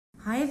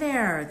Hi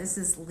there, this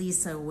is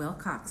Lisa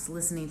Wilcox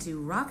listening to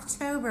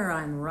Rocktober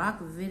on Rock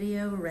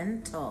Video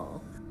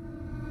Rental.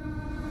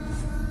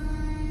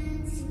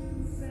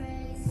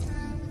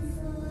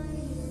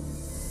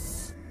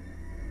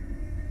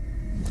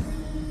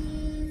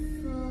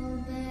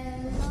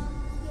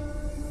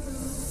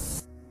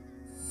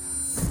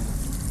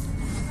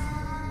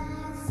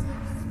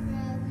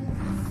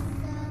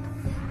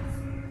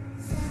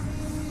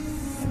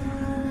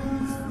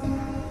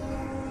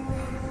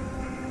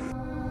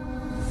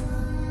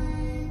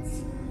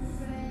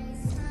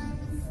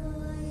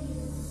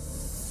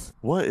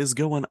 What is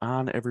going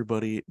on,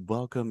 everybody?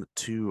 Welcome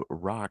to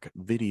Rock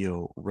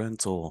Video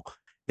Rental.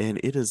 And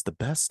it is the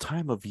best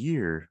time of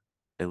year,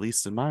 at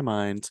least in my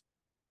mind.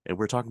 And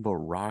we're talking about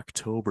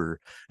Rocktober.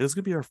 It's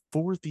going to be our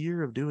fourth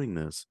year of doing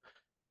this.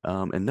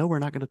 And no, we're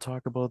not going to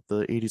talk about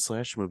the 80s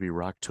slash movie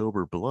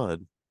Rocktober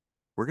Blood.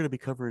 We're going to be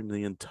covering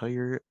the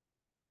entire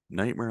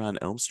Nightmare on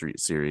Elm Street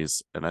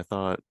series. And I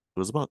thought it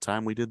was about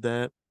time we did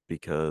that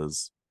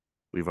because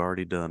we've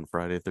already done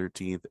Friday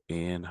 13th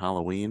and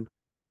Halloween.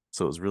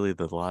 So it was really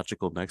the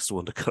logical next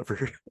one to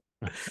cover.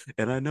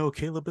 And I know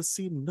Caleb has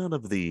seen none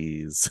of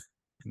these.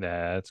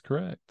 That's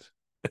correct.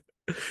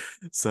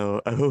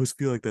 So I always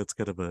feel like that's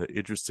kind of an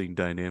interesting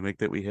dynamic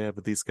that we have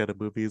with these kind of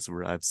movies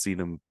where I've seen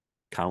them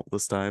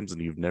countless times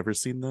and you've never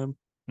seen them.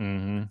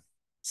 hmm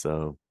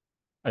So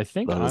I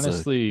think that is a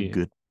honestly,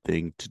 good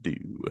thing to do.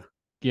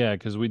 yeah,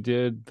 because we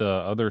did the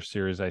other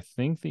series. I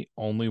think the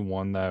only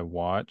one that I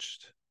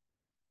watched,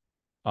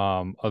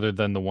 other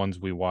than the ones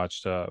we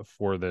watched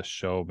for this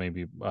show,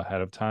 maybe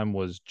ahead of time,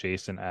 was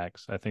Jason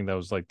X. I think that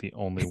was like the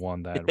only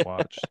one that I'd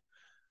watched,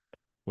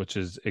 which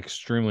is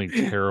extremely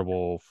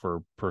terrible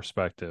for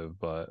perspective,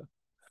 but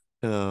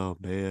Oh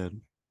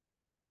man.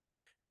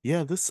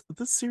 Yeah, this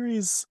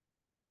series,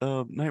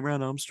 Nightmare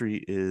on Elm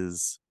Street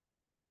is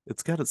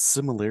it's got its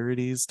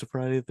similarities to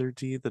Friday the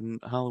 13th and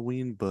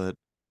Halloween, but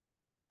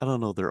I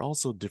don't know, they're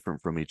also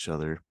different from each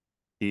other.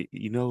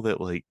 You know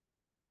that like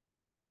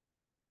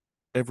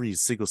every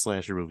single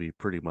slasher movie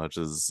pretty much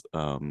is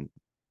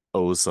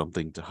owes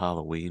something to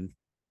Halloween.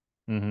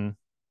 hmm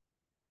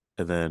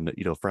And then,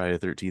 Friday the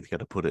 13th got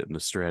to put it in the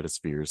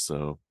stratosphere.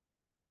 So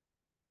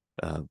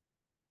uh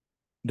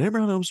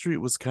Nightmare on Elm Street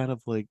was kind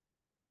of like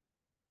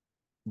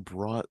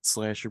brought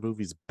slasher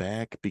movies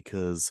back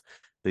because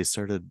they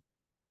started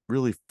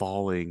really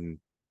falling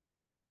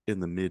in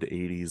the mid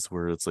 80s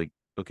where it's like,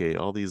 okay,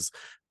 all these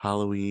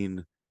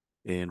Halloween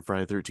and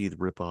Friday the 13th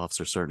ripoffs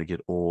are starting to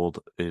get old,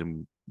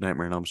 and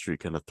Nightmare on Elm Street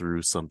kind of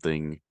threw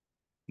something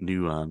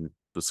new on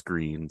the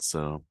screen.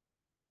 So,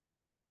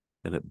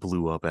 and it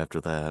blew up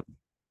after that.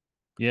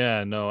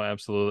 yeah, no,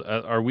 absolutely.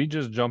 Are we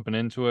just jumping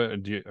into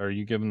it? Or are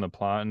you giving the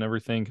plot and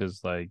everything?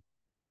 Because like,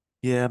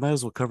 Yeah, I might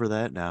as well cover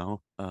that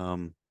now.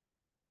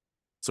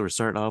 So we're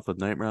starting off with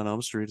Nightmare on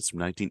Elm Street. It's from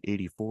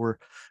 1984.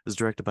 It's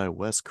directed by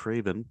Wes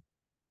Craven.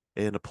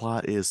 And the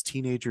plot is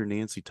teenager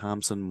Nancy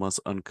Thompson must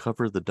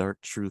uncover the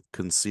dark truth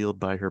concealed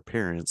by her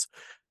parents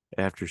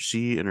after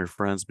she and her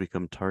friends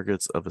become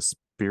targets of a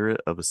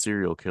spirit of a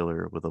serial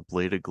killer with a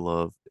bladed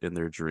glove in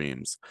their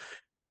dreams,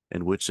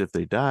 in which, if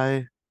they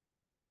die,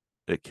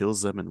 it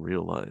kills them in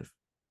real life.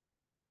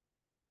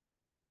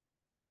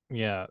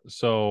 yeah.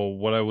 So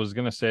what I was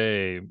gonna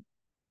say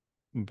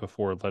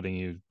before letting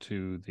you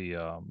to the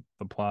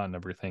plot and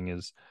everything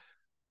is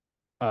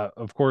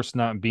of course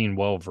not being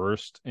well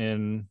versed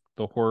in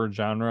the horror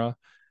genre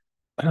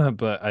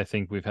but I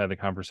think we've had the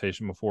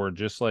conversation before,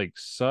 just like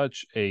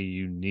such a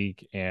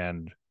unique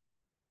and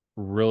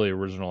really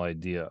original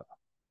idea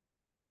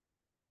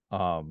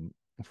um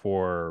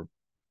for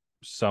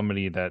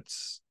somebody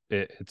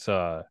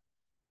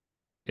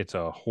it's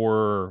a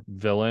horror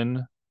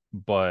villain,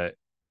 but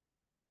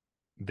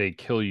they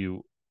kill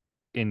you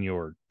in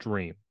your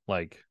dream.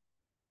 Like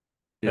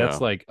that's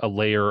Yeah. like a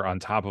layer on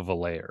top of a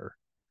layer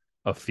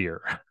of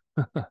fear.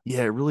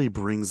 Yeah, it really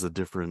brings a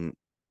different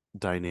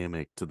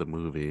dynamic to the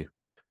movie.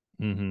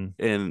 hmm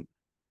And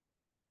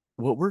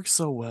what works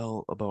so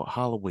well about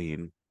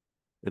Halloween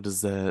it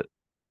is that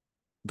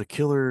the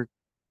killer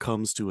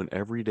comes to an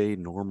everyday,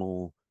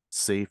 normal,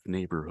 safe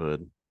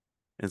neighborhood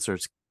and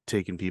starts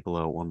taking people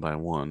out one by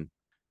one.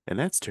 And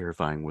that's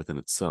terrifying within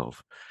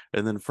itself.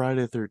 And then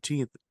Friday the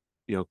 13th,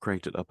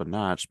 cranked it up a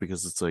notch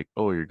because it's like,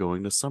 oh, you're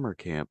going to summer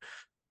camp.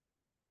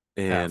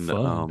 Have And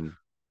fun.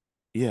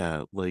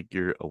 yeah, like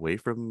you're away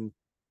from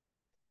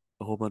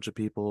a whole bunch of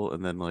people,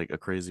 and then like a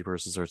crazy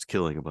person starts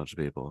killing a bunch of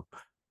people.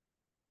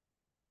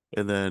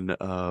 And then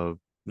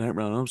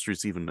Nightmare on Elm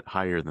Street's even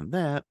higher than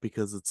that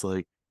because it's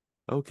like,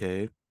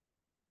 okay,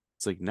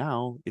 it's like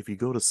now if you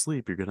go to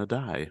sleep, you're gonna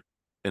die.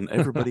 And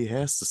everybody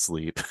has to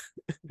sleep.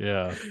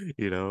 Yeah.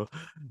 you know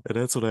and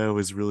that's what I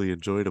always really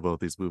enjoyed about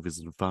these movies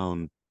and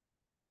found,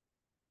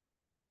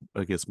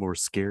 I guess, more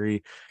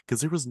scary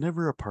because there was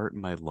never a part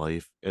in my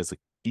life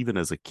even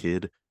as a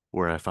kid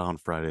where I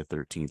found Friday the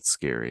 13th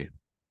scary,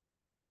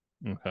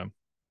 Okay.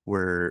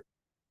 where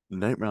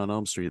Nightmare on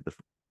Elm Street, the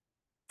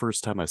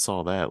first time I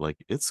saw that, like,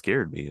 it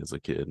scared me as a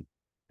kid.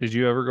 Did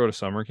you ever go to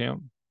summer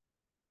camp?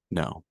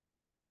 No.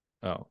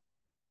 Oh.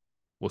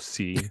 We'll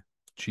see.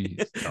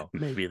 Jeez, no.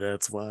 Maybe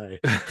that's why.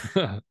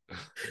 And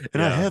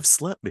I Yeah. have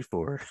slept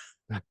before,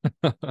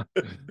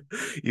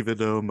 even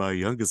though my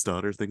youngest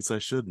daughter thinks I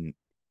shouldn't.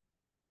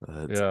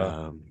 But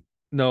Yeah.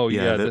 No,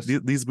 yeah, yeah, this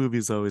these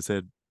movies always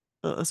had,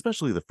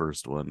 especially the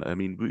first one. I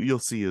mean, you'll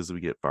see as we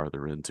get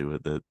farther into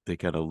it that they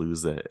kind of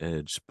lose that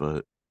edge.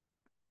 But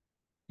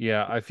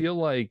yeah, I feel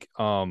like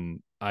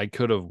I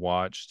could have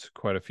watched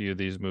quite a few of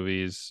these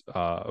movies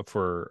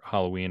for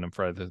Halloween and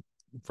Friday the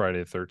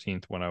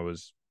 13th when I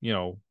was,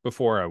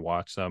 before I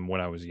watched them when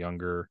I was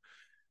younger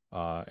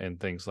and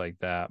things like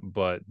that.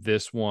 But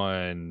this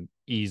one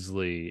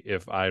easily,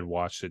 if I'd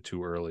watched it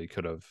too early,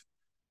 could have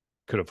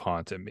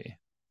haunted me.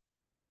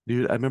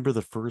 dude, I remember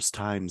the first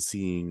time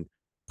seeing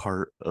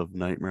part of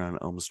Nightmare on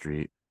Elm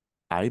Street.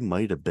 I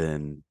might have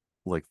been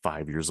like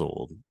 5 years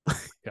old.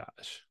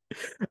 Gosh.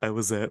 I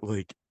was at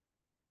like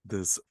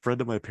this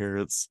friend of my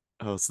parents'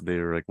 house, and they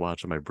were like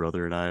watching my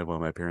brother and I while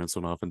my parents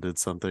went off and did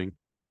something.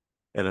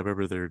 And I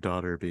remember their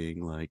daughter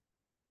being like,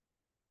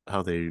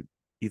 how they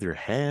either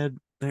had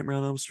Nightmare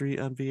on Elm Street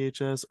on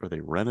VHS or they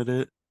rented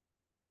it.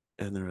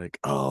 And they're like,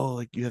 oh,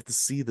 like you have to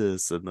see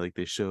this. And like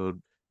they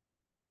showed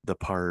the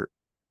part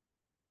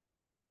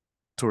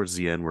towards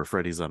the end where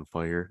Freddy's on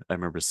fire. I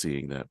remember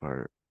seeing that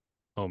part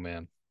Oh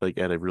man. like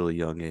at a really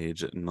young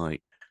age. And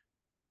like,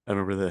 I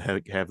remember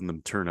that having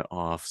them turn it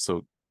off.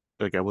 So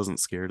like I wasn't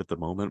scared at the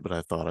moment, but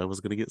I thought I was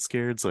going to get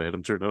scared. So I had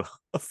them turn it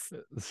off.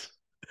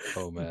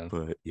 Oh man.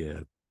 But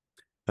yeah,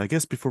 I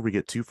guess before we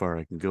get too far,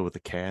 I can go with the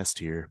cast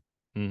here.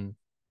 Mm.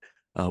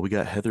 We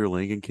got Heather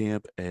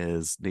Langenkamp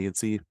as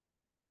Nancy,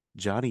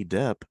 Johnny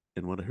Depp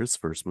in one of his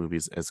first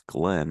movies as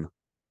Glenn,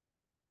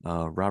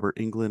 Robert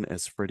Englund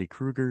as Freddy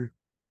Krueger,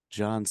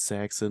 John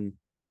Saxon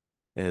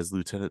as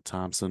Lieutenant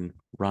Thompson,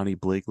 Ronnie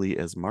Blakely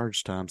as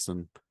Marge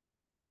Thompson,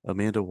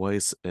 Amanda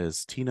Weiss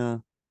as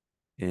Tina,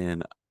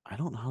 and I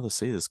don't know how to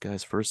say this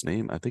guy's first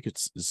name. I think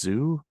it's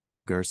Zoo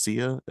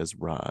Garcia as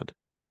Rod.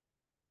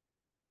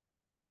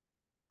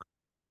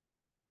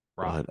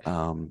 Rock.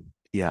 But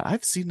yeah,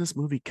 I've seen this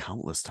movie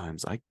countless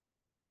times. I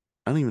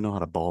don't even know how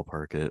to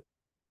ballpark it.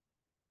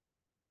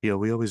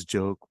 We always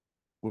joke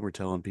when we're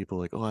telling people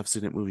like, "Oh, I've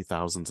seen that movie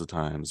thousands of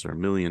times or a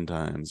million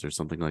times or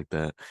something like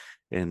that."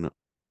 And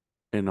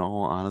in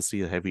all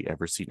honesty, have you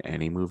ever seen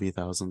any movie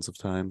thousands of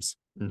times?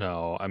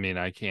 No, I mean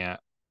I can't.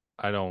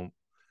 I don't.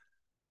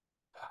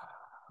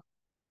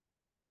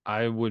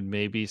 I would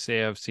maybe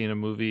say I've seen a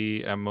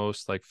movie at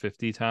most like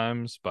 50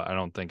 times, but I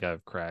don't think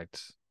I've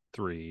cracked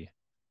three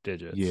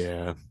digits.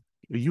 Yeah.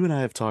 You and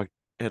I have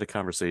had a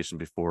conversation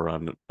before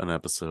on an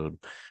episode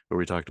where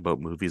we talked about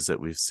movies that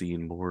we've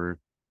seen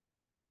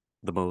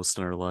the most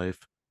in our life.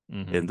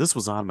 Hmm. And this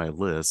was on my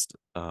list.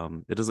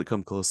 It doesn't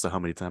come close to how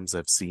many times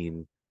I've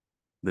seen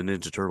the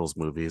Ninja Turtles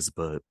movies,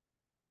 but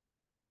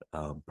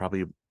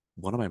probably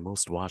one of my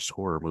most watched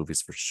horror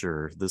movies for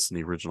sure. This and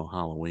the original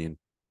Halloween.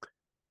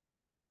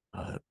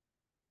 Uh,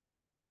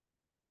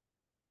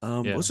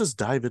 Yeah. let's just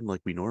dive in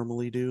like we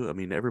normally do. I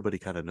mean, everybody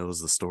kind of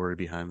knows the story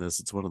behind this.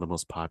 It's one of the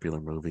most popular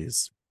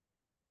movies,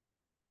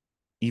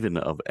 even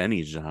of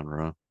any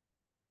genre.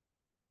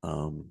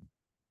 Um,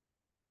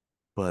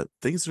 but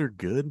things that are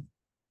good.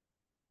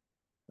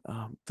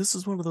 This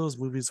is one of those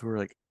movies where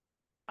like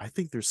I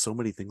think there's so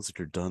many things that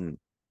are done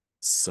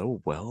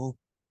so well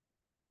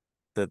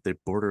that they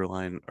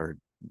borderline are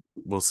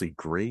mostly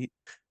great.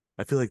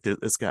 I feel like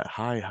it's got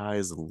high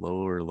highs and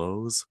lower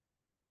lows,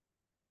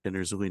 and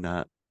there's really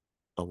not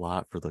a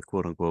lot for the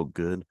quote unquote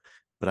good.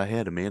 But I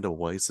had Amanda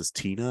Weiss as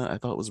Tina. I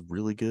thought was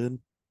really good.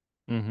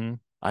 Hmm.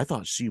 I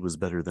thought she was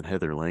better than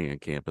Heather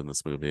Langenkamp in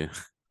this movie.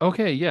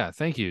 Okay, yeah,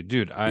 thank you,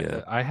 dude.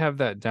 Yeah. I have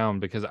that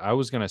down because I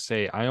was gonna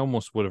say I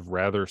almost would have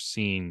rather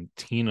seen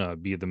Tina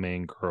be the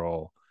main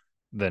girl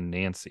than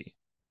Nancy.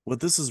 What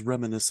this is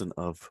reminiscent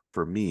of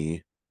for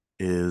me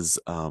is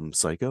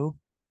Psycho,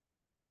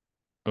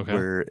 Okay.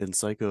 where in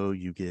Psycho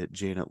you get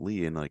Janet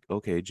Leigh and like,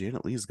 okay,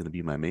 Janet Leigh is going to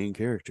be my main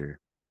character.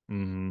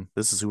 Hmm.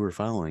 This is who we're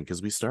following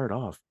because we start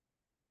off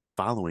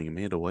following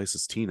Amanda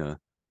Weiss's Tina,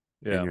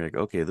 and Yeah. you're like,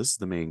 okay, this is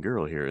the main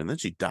girl here, and then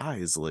she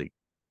dies like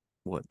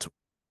what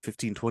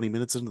 15, 20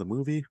 minutes into the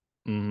movie,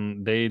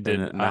 They and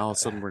did. now all of a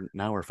sudden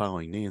we're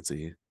following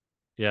Nancy.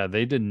 Yeah,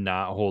 they did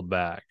not hold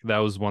back. That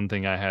was one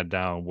thing I had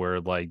down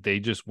where like they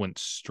just went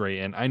straight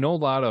in. I know a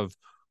lot of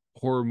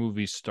horror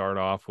movies start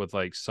off with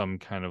like some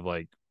kind of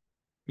like,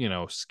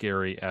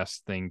 scary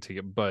s thing to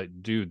get,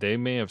 but dude, they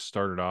may have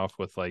started off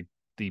with like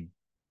the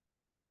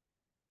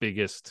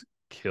biggest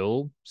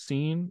kill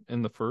scene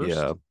in the Yeah,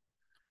 first.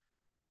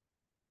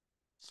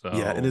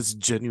 yeah, and So, it's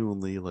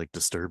genuinely like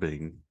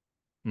disturbing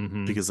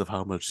hmm, because of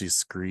how much she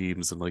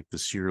screams and like the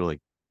sheer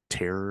like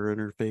terror in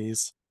her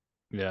face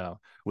yeah.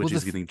 when Well,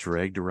 she's getting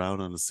dragged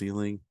around on the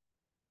ceiling.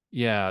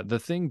 yeah, the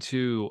thing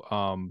too,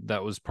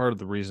 that was part of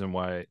the reason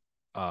why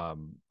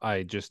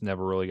I just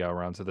never really got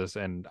around to this,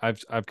 and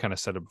I've kind of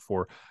said it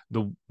before.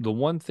 The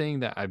one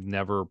thing that I've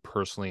never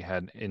personally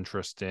had an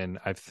interest in,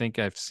 I think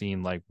I've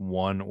seen like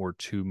one or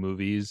two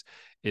movies,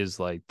 is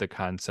like the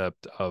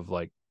concept of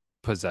like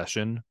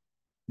possession.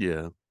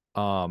 Yeah,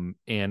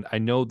 And I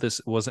know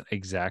this wasn't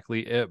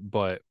exactly it,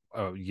 but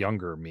a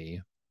younger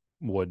me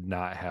would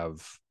not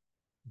have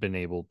been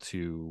able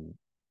to,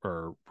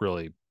 or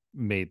really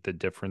made the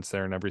difference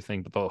there and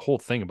everything. But the whole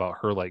thing about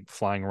her like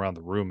flying around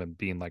the room and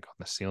being like on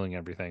the ceiling and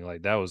everything,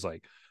 like that was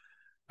like,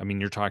 I mean,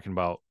 you're talking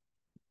about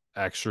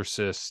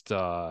Exorcist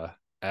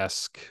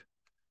esque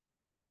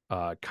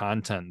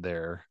content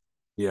there.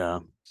 Yeah.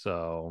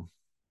 So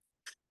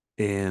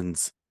And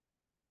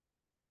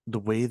the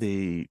way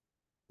they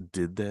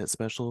did that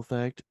special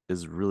effect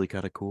is really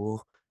kind of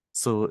cool.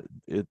 So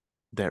it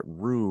that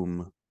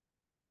room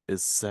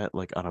is set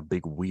like on a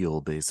big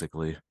wheel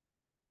basically.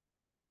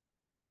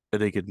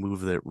 And they could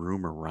move that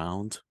room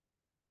around,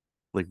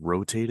 like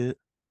rotate it.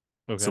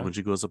 So okay, when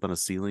she goes up on a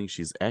ceiling,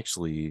 she's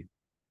actually,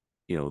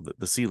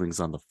 the ceiling's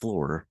on the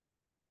floor.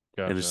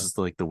 And it's gotcha. just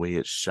like the way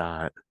it's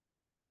shot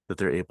that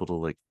they're able to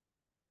like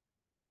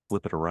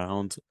flip it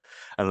around.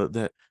 I don't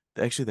that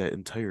actually that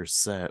entire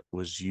set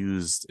was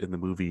used in the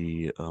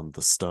movie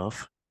The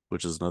Stuff,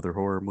 which is another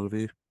horror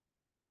movie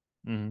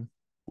Hmm.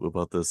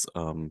 about this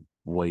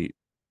white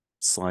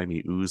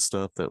slimy ooze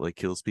stuff that like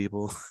kills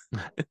people.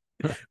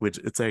 Which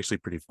it's actually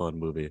pretty fun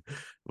movie.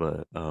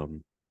 But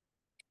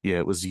yeah,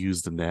 it was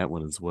used in that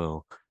one as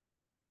well.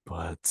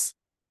 But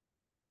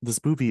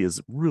this movie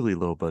is really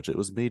low budget. It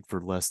was made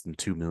for less than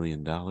 $2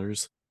 million.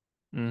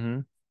 Hmm.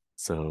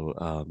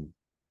 So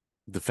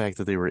the fact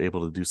that they were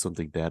able to do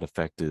something that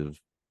effective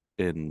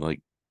and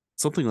like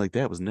something like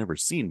that was never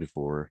seen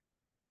before.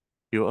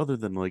 Other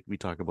than like you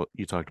talked about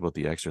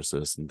The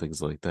Exorcist and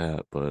things like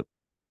that, but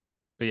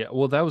But yeah,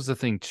 well, that was the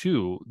thing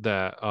too,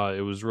 that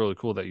it was really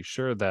cool that you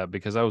shared that,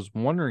 because I was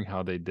wondering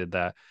how they did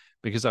that,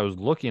 because I was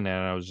looking at it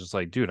and I was just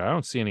like, dude, I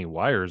don't see any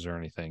wires or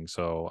anything.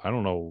 So I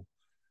don't know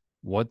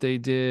what they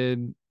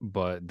did,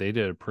 but they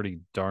did a pretty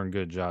darn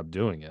good job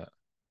doing it.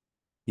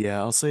 yeah,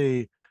 I'll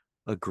say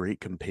a great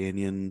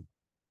companion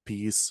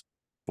piece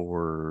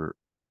for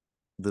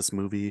this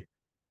movie.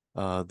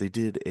 They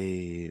did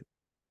a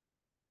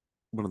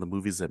one of the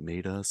movies that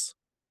made us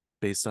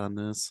based on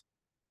this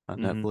on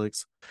Hmm.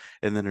 Netflix.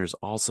 And then there's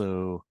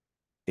also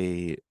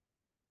a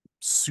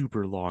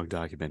super long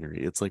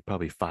documentary. It's like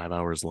probably 5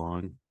 hours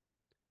long.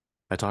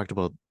 I talked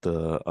about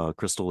the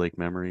Crystal Lake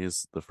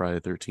Memories, the Friday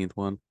the 13th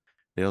one.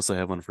 They also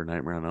have one for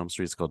Nightmare on Elm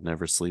Street. It's called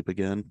Never Sleep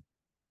Again.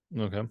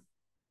 Okay.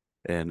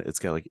 And it's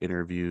got like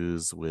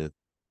interviews with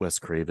Wes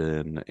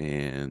Craven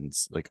and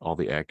like all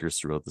the actors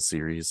throughout the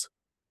series.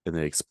 And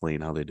they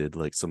explain how they did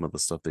like some of the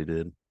stuff they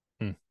did.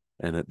 Hmm.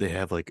 And they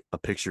have like a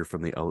picture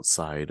from the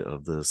outside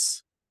of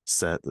this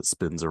set that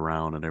spins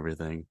around and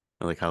everything,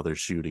 and like how they're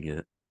shooting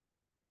it.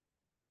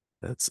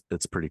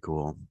 It's pretty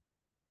cool.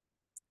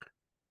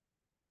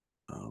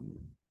 Um,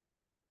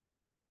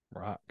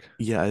 Rock.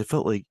 yeah, I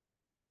felt like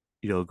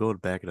going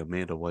back at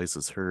Amanda Weiss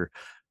as her,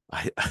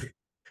 I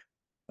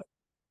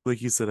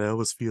like you said, I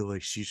always feel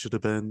like she should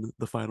have been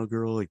the final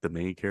girl, like the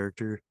main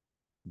character,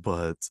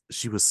 but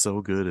she was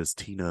so good as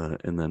Tina,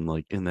 and then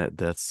like in that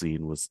death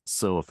scene was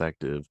so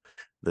effective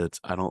that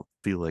I don't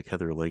feel like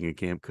Heather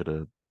Langenkamp could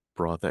have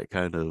brought that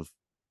kind of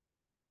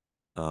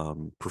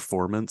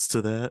performance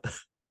to that.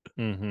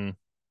 Hmm.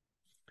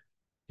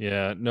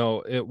 Yeah,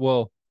 no, it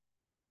well,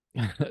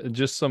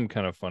 just some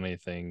kind of funny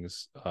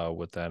things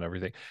with that and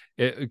everything.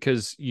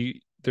 Because you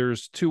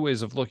there's two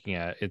ways of looking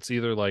at it. It's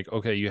either like,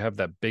 okay, you have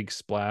that big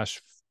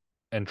splash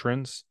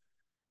entrance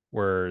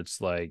where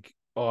it's like,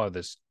 oh,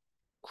 this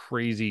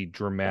crazy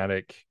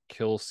dramatic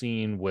kill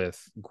scene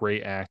with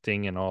great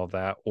acting and all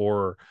that,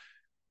 or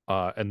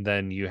and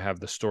then you have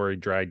the story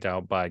dragged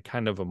out by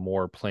kind of a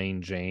more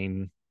plain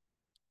Jane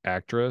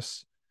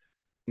actress,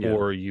 Yeah.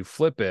 or you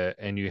flip it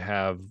and you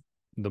have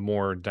the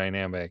more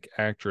dynamic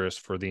actress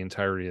for the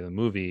entirety of the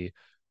movie,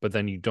 but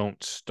then you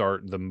don't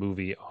start the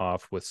movie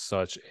off with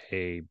such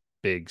a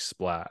big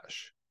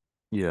splash.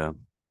 Yeah. Not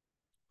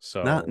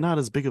So not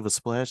as big of a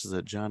splash as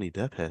that Johnny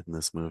Depp had in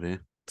this movie.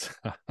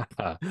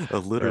 A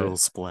literal right.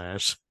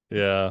 splash,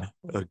 Yeah.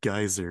 a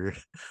geyser.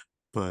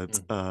 But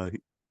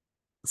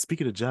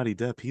speaking of Johnny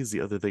Depp, he's the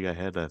other thing I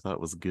had that I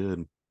thought was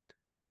good.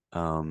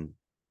 Um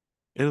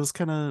it was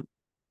kind of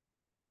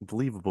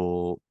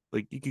believable.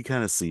 Like you could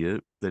kind of see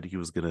it that he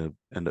was gonna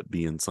end up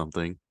being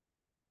something,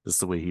 just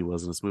the way he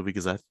was in this movie,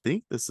 because I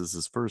think this is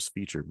his first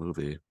feature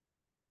movie.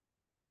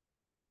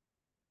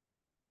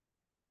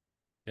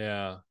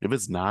 Yeah. If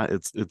it's not,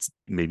 it's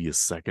maybe a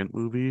second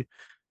movie,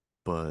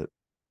 but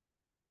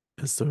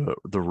it's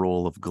the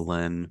role of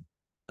Glenn,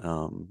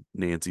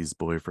 Nancy's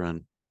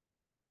boyfriend.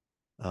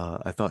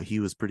 I thought he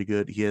was pretty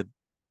good. He had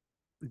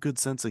a good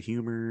sense of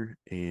humor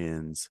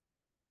and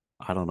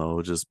I don't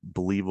know, just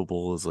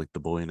believable as like the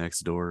boy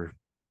next door,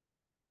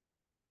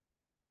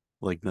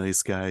 like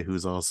nice guy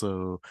who's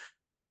also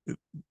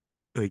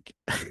like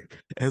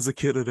as a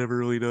kid I never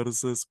really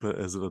noticed this, but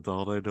as an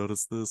adult I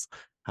noticed this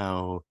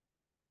how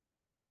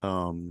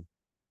um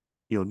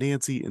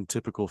Nancy in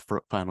typical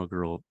final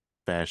girl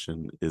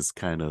fashion is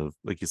kind of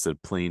like you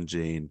said plain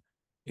Jane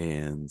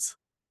and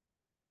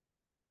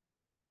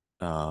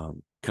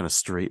kind of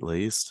straight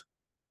laced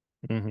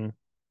Hmm.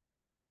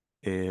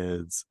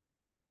 and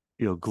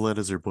Glenn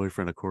is her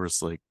boyfriend, of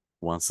course, like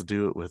wants to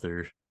do it with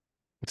her,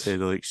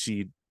 and like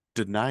she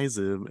denies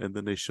him, and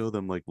then they show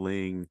them like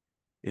laying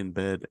in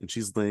bed, and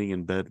she's laying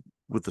in bed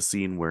with the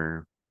scene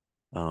where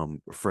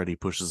Freddy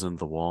pushes into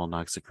the wall,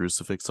 knocks a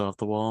crucifix off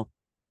the wall,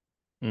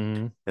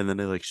 Hmm. and then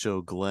they like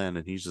show Glenn,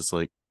 and he's just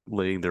like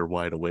laying there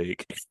wide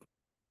awake.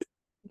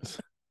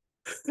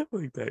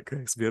 Like that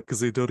cracks me up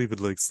because they don't even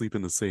like sleep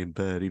in the same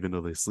bed, even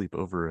though they sleep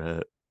over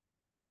at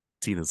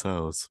Tina's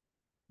house,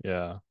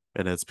 Yeah.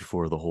 and that's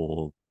before the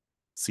whole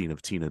scene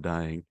of Tina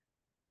dying.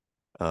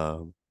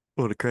 Um,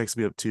 well, it cracks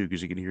me up too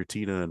because you can hear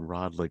Tina and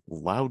Rod like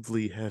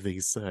loudly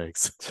having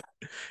sex,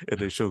 and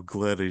they show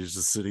Glenn and he's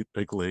just sitting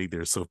like laying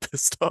there so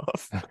pissed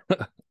off,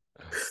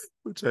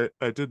 which I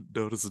didn't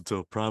notice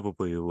until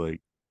probably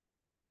like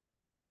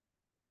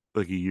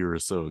a year or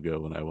so ago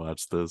when I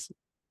watched this.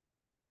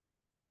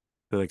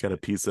 Then I kind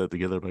of pieced that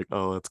together. I'm like,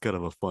 oh, that's kind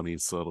of a funny,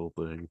 subtle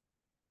thing.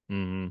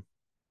 Hmm.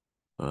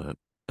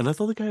 And I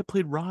thought the guy who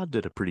played Rod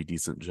did a pretty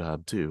decent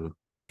job too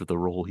for the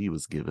role he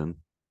was given.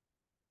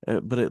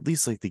 But at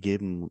least like they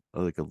gave him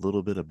like a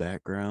little bit of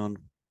background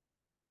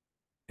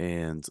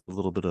and a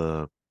little bit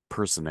of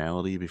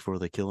personality before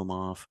they kill him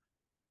off,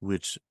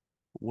 which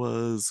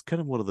was kind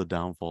of one of the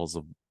downfalls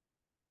of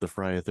the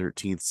Friday the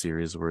 13th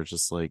series, where it's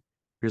just like,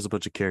 here's a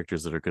bunch of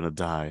characters that are going to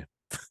die.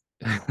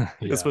 Yeah.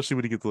 Especially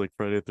when you get to like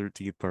Friday the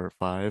 13th part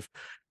 5,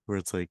 where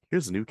it's like,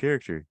 here's a new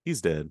character, he's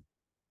dead.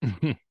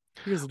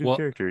 Here's a new Well,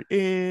 character,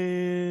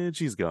 and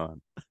she's gone.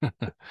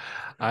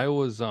 I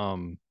was I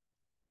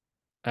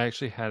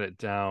actually had it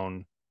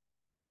down,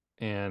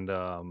 and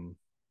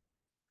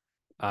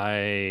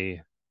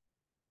I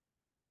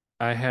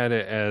I had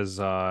it as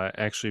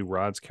actually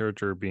Rod's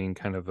character being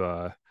kind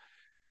of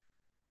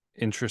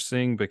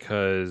interesting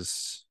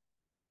because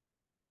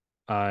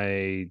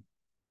I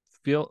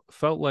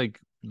felt like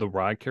the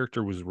Rod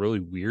character was really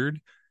weird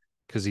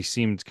because he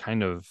seemed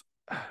kind of,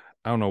 I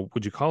don't know,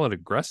 would you call it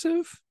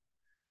aggressive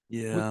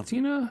with Yeah.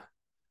 Tina?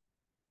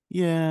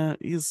 Yeah,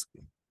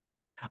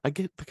 I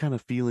get the kind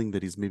of feeling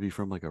that he's maybe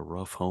from like a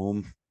rough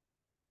home,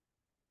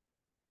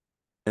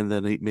 and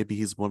then maybe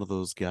he's one of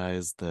those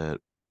guys that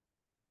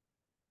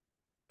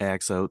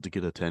acts out to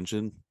get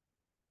attention.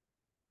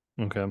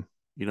 Okay.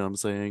 You know what I'm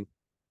saying?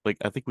 Like,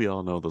 I think we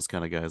all know those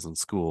kind of guys in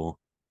school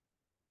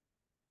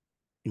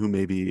who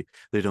maybe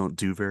they don't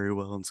do very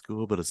well in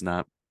school, but it's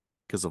not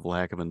because of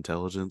lack of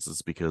intelligence.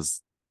 It's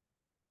because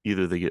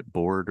either they get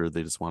bored or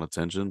they just want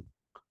attention.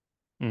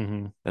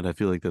 Hmm. And I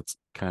feel like that's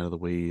kind of the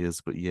way he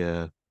is. But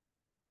yeah,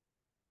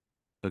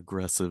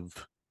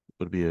 aggressive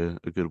would be a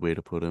good way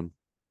to put him.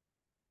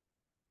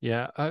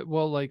 Yeah.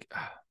 Well, like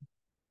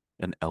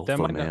An that alpha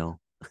might not, male.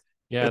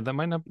 yeah, that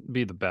might not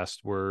be the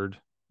best word,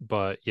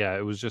 but yeah,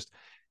 it was just,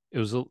 it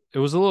was a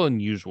little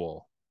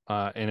unusual.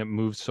 And it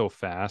moved so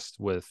fast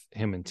with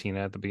him and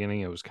Tina at the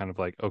beginning. It was kind of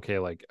like, okay,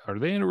 like, are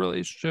they in a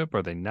relationship?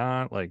 Are they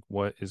not? Like,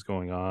 what is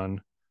going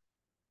on?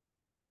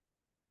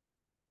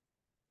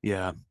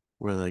 Yeah.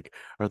 Where like,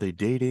 are they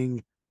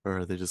dating or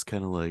are they just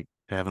kind of like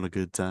having a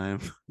good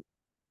time?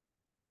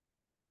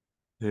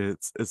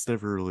 It's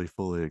never really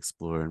fully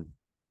explored.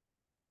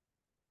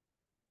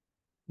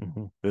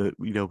 Hmm.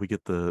 We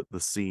get the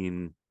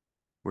scene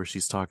where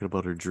she's talking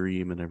about her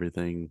dream and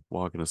everything,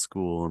 walking to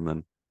school, and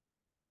then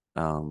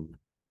um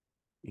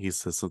he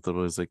says something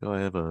about, he's like, "Oh,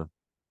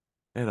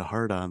 I had a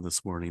heart on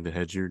this morning that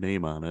had your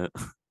name on it,"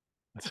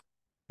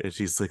 and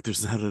she's like,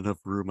 "There's not enough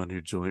room on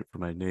your joint for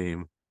my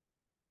name,"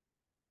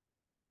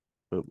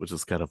 but which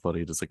is kind of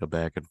funny, just like a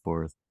back and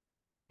forth.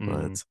 Hmm.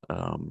 But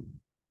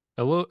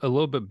A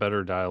little bit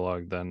better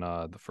dialogue than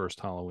the first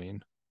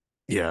Halloween.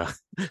 yeah,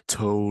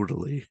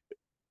 totally.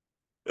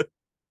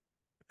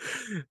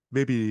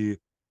 Maybe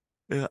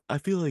yeah, I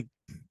feel like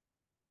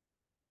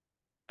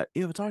I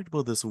talked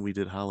about this when we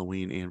did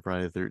Halloween and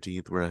Friday the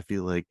 13th, where I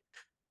feel like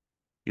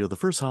the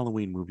first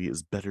Halloween movie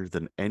is better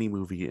than any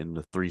movie in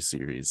the three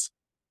series,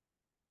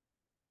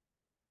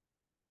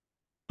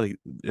 like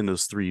in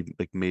those three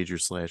like major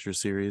slasher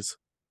series.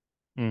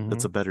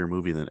 That's Hmm. a better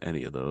movie than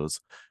any of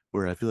those.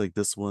 Where I feel like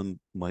this one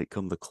might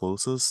come the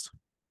closest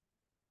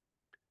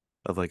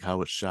of like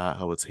how it's shot,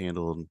 how it's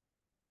handled,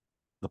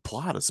 the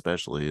plot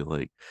especially.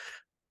 Like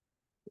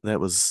that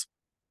was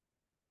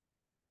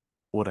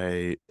what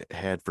I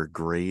had for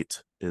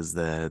great is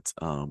that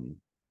the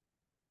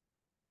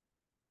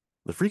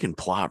freaking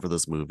plot for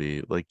this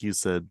movie, like you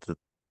said,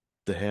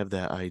 to have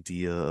that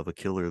idea of a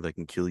killer that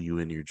can kill you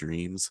in your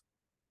dreams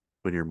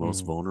when you're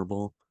most Hmm.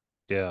 vulnerable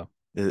Yeah.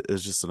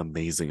 is just an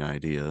amazing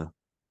idea.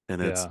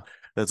 And Yeah.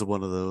 that's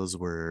one of those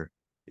where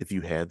if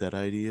you had that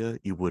idea,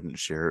 you wouldn't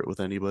share it with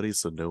anybody,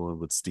 so no one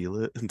would steal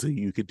it until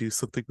you could do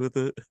something with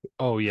it.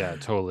 Oh yeah,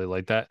 totally.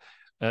 Like that.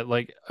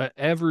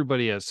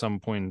 Everybody at some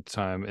point in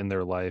time in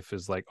their life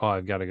is like, oh,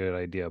 I've got a good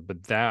idea.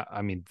 But that,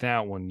 I mean,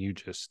 that one you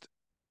just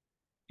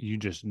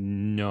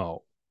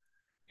know,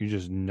 you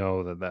just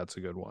know that that's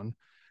a good one.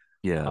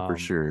 Yeah, for Um,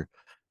 sure.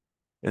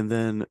 And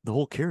then the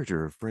whole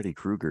character of Freddy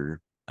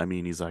Krueger, I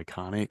mean, he's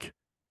iconic.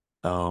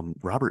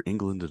 Robert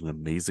Englund did an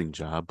amazing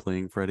job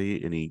playing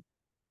Freddy, and he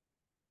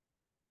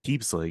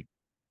keeps like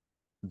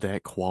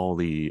that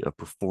quality of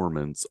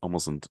performance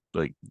almost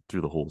like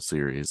through the whole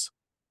series.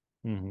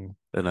 Mm-hmm.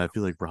 And I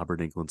feel like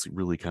Robert Englund's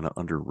really kind of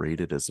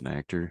underrated as an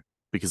actor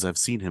because I've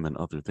seen him in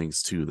other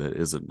things too that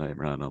isn't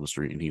Nightmare on Elm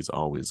Street, and he's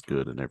always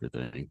good in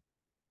everything.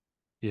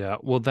 Yeah,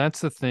 well, that's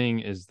the thing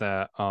is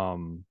that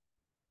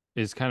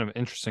is kind of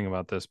interesting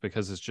about this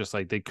because it's just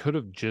like they could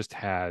have just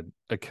had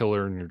a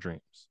killer in your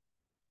dreams,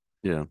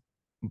 Yeah.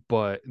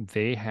 but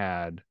they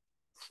had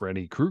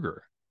Freddy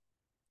Krueger,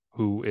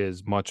 who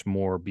is much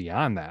more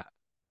beyond that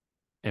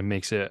and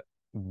makes it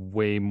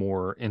way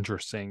more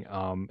interesting.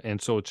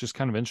 And so it's just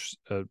kind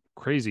of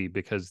crazy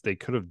because they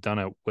could have done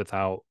it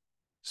without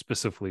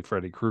specifically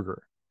Freddy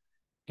Krueger,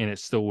 and it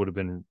still would have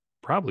been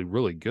probably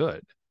really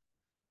good,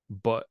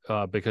 but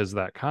because of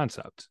that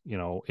concept,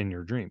 in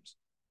your dreams.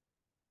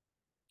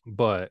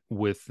 But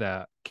with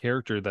that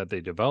character that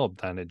they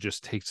developed, then it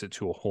just takes it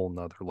to a whole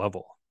nother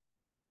level.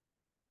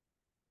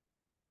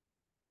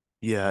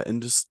 Yeah. And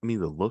just, I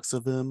mean, the looks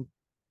of him,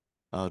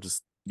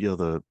 just,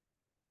 the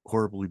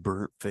horribly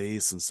burnt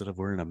face instead of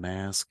wearing a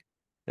mask.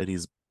 And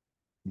he's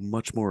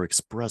much more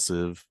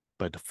expressive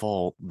by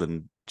default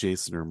than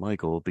Jason or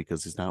Michael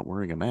because he's not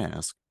wearing a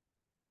mask.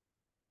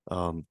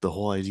 The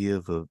whole idea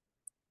of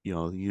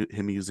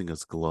him using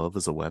his glove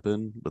as a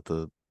weapon with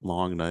the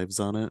long knives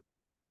on it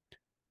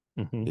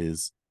Mm-hmm.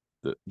 is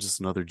just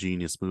another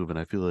genius move. And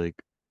I feel like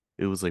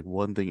it was like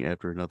one thing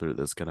after another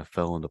that's kind of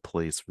fell into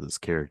place for this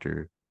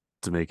character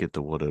to make it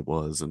to what it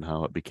was and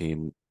how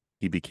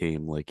he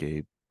became like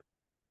a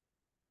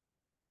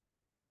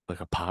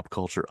pop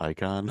culture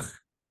icon.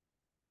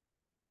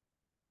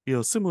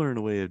 Similar in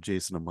a way of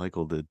Jason and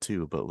Michael did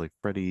too, but like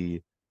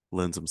Freddy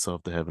lends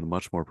himself to having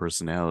much more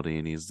personality,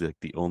 and he's like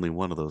the only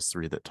one of those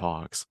three that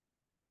talks,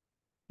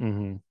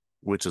 Mm-hmm.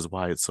 which is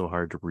why it's so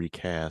hard to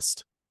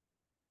recast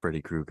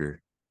Freddy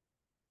Krueger,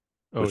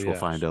 Oh which we'll yeah.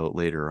 find out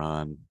later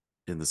on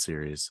in the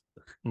series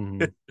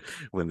Mm-hmm.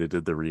 when they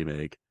did the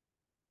remake.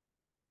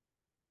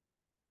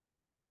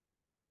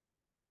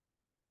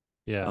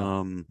 Yeah.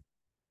 Um,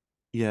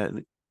 yeah,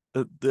 and,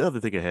 the other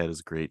thing I had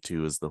is great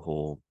too is the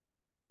whole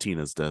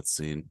Tina's death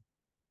scene,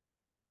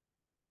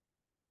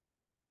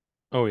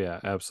 Oh yeah,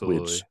 which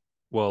absolutely. I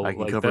Well, can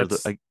like cover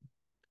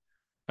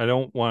I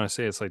don't want to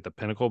say it's like the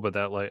pinnacle, but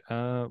that like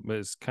but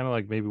it's kind of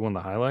like maybe one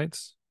of the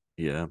highlights.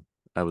 yeah,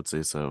 I would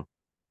say so.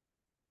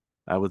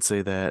 I would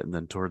say that, and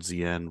then towards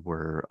the end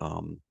where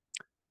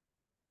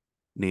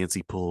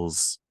Nancy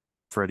pulls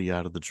Freddy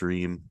out of the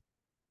dream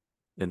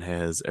and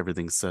has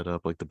everything set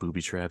up like the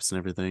booby traps and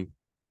everything.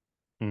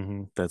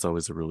 Mm-hmm. That's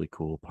always a really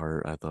cool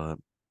part, I thought.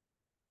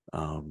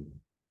 Um,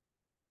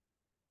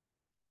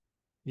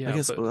 I Yeah,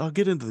 guess but I'll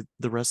get into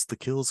the rest of the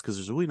kills because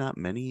there's really not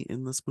many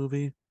in this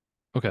movie,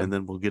 okay. and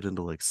then we'll get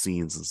into like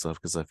scenes and stuff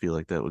because I feel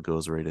like that would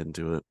goes right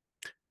into it.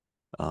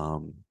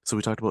 So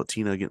we talked about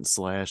Tina getting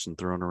slashed and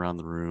thrown around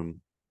the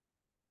room.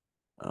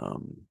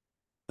 Um,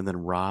 and then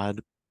Rod,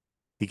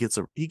 he gets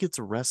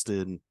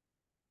arrested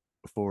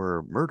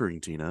for murdering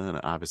Tina, and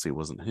obviously it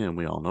wasn't him.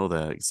 We all know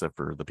that, except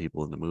for the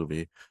people in the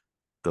movie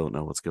don't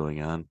know what's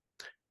going on.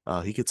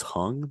 He gets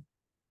hung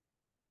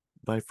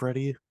by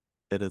Freddy,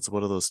 and it's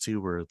one of those two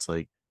where it's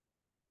like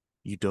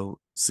you don't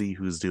see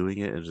who's doing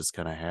it, and it just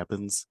kind of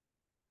happens.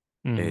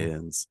 Mm-hmm.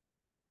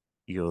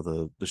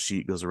 And the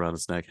sheet goes around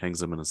his neck,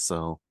 hangs him in a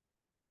cell.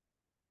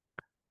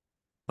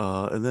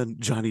 And then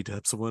Johnny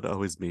Depp's one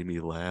always made me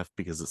laugh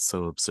because it's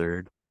so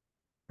absurd.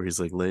 Where he's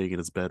like laying in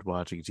his bed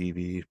watching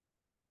TV,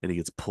 and he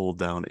gets pulled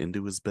down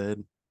into his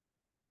bed,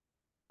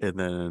 and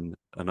then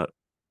an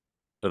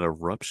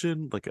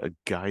eruption, like a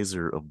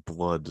geyser of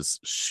blood,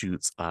 just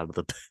shoots out of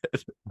the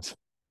bed.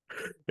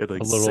 It A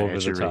like little over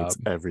the saturates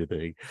top.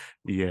 everything.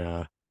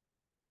 Yeah.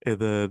 And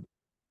then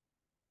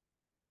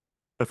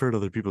I've heard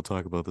other people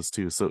talk about this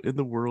too. So in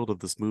the world of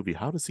this movie,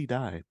 how does he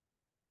die?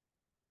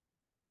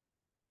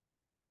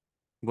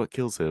 What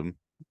kills him?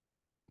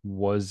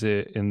 Was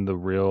it in the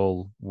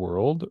real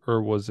world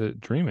or was it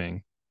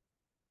dreaming?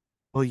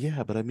 Well,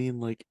 yeah, but I mean,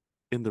 like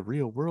in the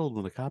real world,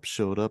 when the cops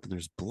showed up and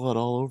there's blood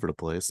all over the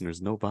place and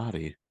there's no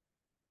body,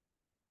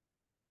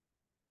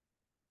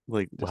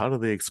 like Dis- how do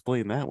they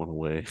explain that one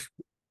away?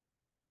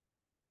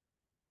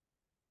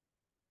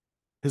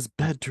 His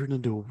bed turned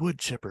into a wood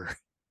chipper,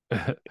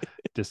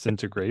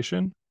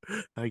 Disintegration?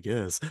 I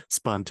guess.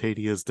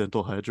 Spontaneous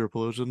dental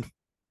hydroplosion,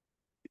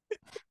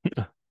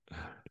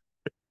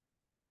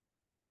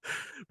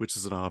 which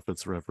is an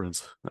offense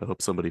reference. I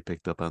hope somebody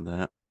picked up on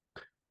that.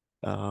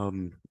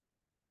 Um,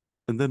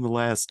 and then the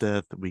last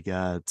death, we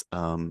got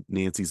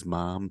Nancy's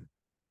mom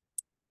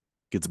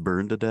gets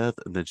burned to death,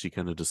 and then she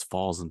kind of just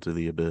falls into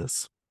the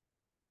abyss,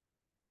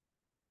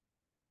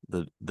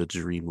 the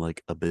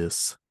dream-like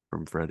abyss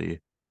from Freddy,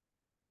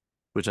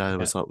 which I Yeah,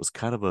 always thought was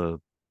kind of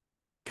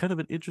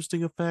an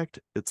interesting effect.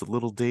 It's a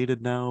little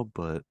dated now,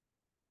 but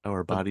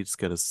our but body just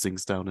kind of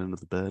sinks down into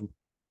the bed.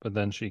 but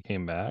then she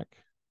came back.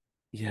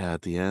 Yeah,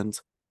 at the end.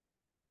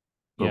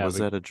 But Yeah, was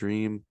but that a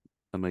dream?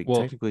 I'm like,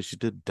 well, technically, she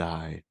did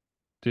die.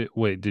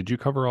 did you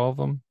cover all of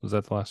them? Was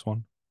that the last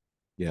one?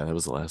 Yeah, that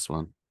was the last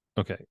one.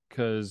 Okay,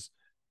 because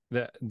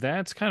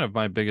that's kind of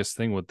my biggest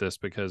thing with this,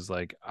 because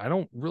like I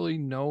don't really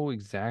know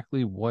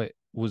exactly what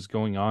was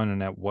going on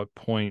and at what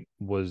point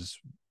was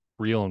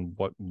real and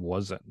what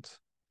wasn't.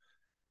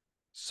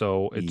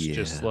 So it's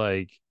just Yeah.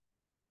 like,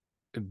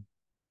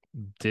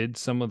 did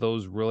some of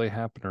those really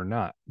happen or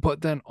not?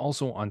 But then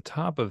also on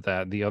top of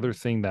that, the other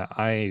thing that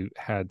I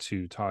had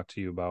to talk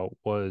to you about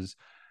was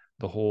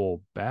the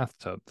whole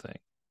bathtub thing,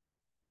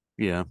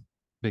 Yeah.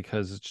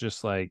 because it's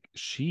just like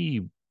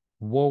she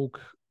woke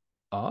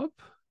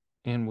up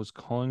and was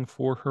calling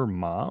for her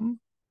mom,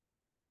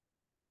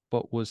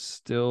 but was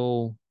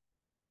still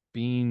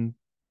being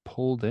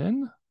pulled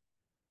in.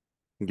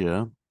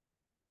 Yeah.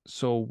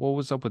 So what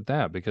was up with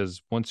that?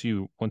 Because once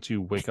you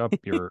wake up,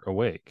 you're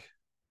awake.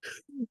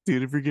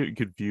 Dude, if you're getting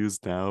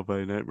confused now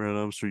by Nightmare on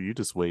Elm Street, you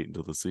just wait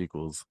until the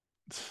sequels.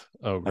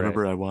 Oh, I right.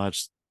 remember I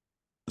watched,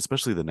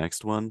 especially the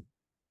next one.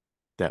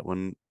 That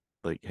one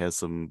like has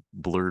some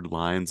blurred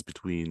lines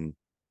between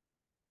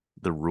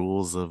the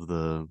rules of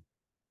the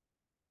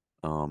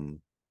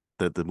um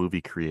that the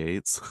movie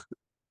creates,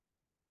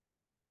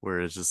 where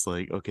it's just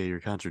like, okay,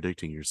 you're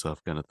contradicting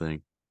yourself kind of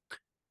thing.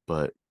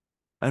 But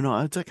I don't know,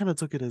 I kind of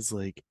took it as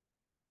like,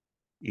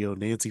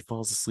 Nancy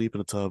falls asleep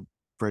in a tub,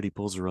 Freddy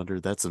pulls her under.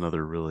 That's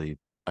another really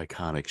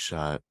iconic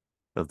shot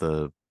of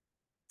the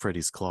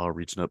Freddy's claw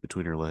reaching up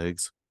between her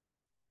legs.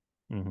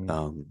 Hmm.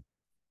 Um,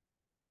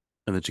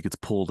 and then she gets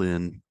pulled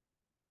in.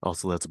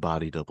 Also, that's a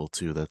body double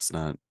too. That's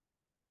not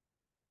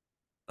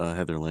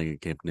Heather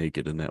Langenkamp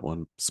naked in that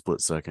one split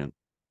second.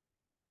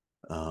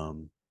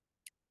 Um,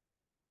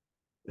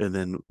 and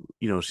then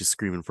she's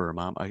screaming for her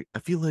mom. I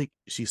feel like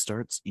she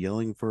starts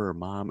yelling for her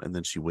mom, and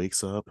then she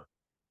wakes up.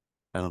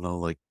 I don't know,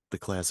 like the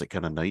classic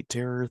kind of night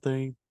terror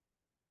thing.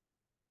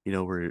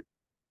 Where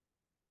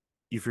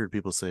you've heard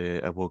people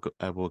say, I woke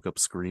up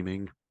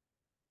screaming."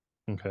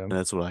 Okay. And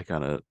that's what I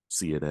kind of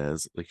see it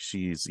as. Like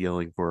she's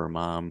yelling for her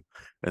mom,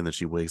 and then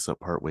she wakes up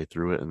partway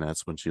through it, and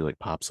that's when she like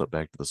pops up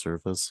back to the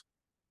surface,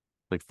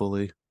 like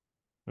fully.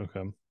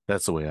 Okay.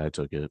 That's the way I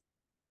took it.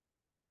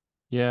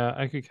 Yeah,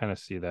 I could kind of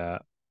see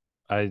that.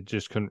 I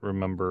just couldn't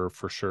remember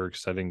for sure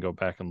because I didn't go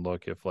back and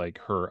look if like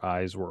her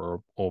eyes were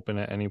open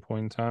at any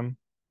point in time.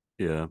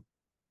 Yeah.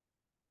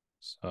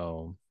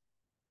 So,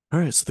 All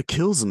right. So the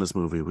kills in this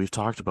movie, we've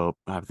talked about,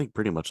 I think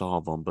pretty much all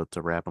of them, but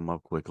to wrap them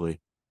up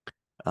quickly,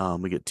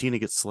 we get Tina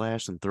gets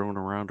slashed and thrown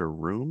around her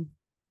room.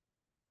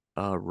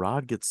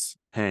 Rod gets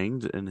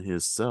hanged in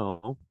his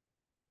cell.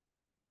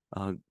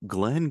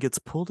 Glenn gets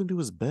pulled into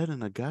his bed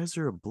and a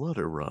geyser of blood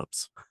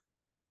erupts.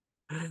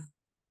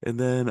 And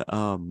then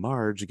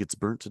Marge gets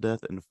burnt to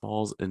death and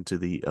falls into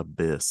the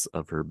abyss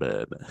of her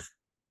bed.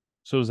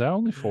 so is that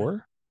only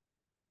four?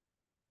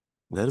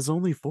 That is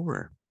only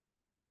four.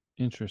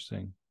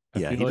 Interesting. I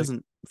Yeah, feel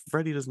like,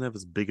 Freddy doesn't have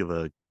as big of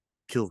a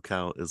kill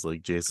count as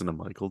like Jason and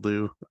Michael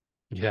do,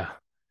 yeah.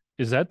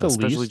 Is that the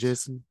especially least?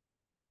 Jason.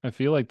 I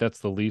feel like that's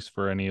the least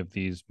for any of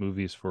these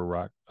movies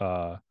for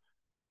Rocktober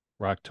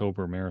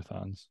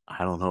marathons.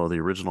 I don't know. The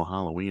original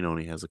Halloween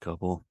only has a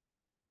couple.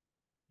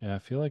 Yeah, I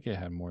feel like it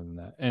had more than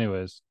that.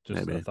 Anyways,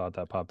 just a Maybe. thought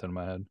that popped in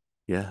my head.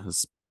 Yeah,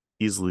 it's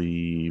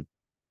easily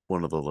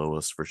one of the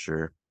lowest for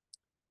sure.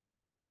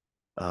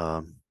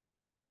 Um,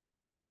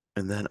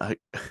 and then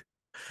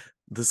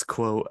this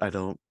quote, I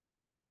don't,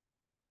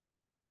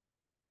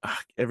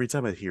 every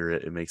time I hear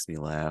it, it makes me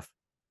laugh.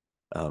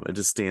 It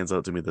just stands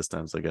out to me this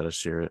time, so I got to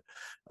share it.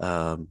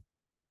 Um,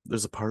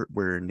 there's a part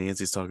where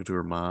Nancy's talking to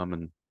her mom,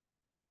 and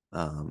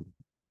um,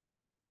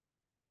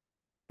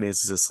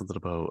 Nancy says something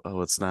about,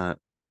 "Oh, it's not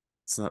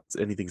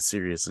anything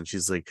serious," and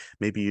she's like,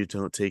 "Maybe you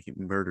don't take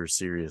murder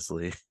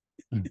seriously."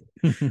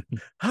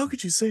 How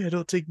could you say I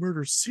don't take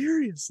murder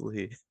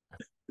seriously?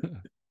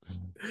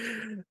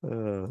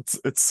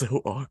 It's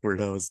so awkward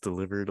how it's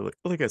delivered.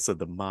 Like I said,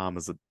 the mom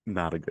is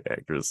not a good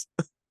actress.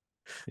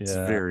 It's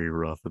Yeah. very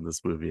rough in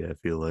this movie, I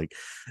feel like.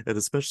 And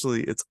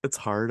especially it's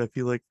hard, I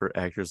feel like, for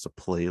actors to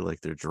play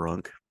like they're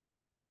drunk.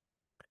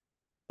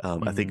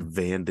 I think Mhm.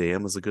 Van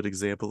Damme is a good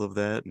example of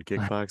that in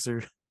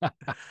Kickboxer.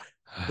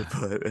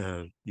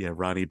 But yeah,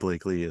 Ronnie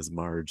Blakely as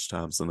Marge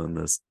Thompson in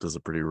this does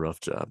a pretty rough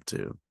job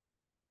too.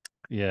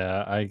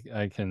 Yeah,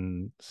 I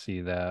can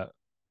see that.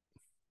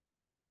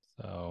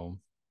 So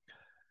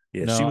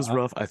Yeah, she no, was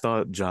rough. I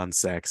thought John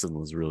Saxon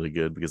was really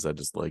good because I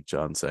just like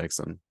John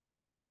Saxon,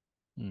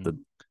 mm, the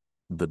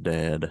the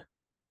dad.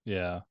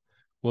 yeah.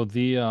 Well,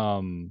 the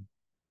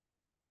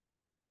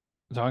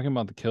talking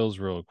about the kills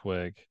real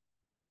quick,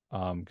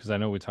 because I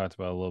know we talked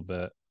about it a little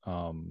bit,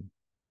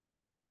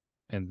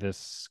 and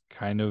this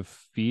kind of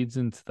feeds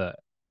into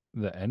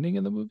the ending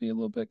of the movie a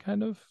little bit,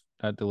 kind of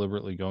not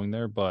deliberately going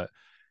there, but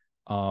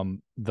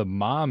the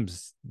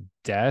mom's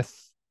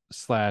death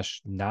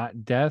slash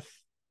not death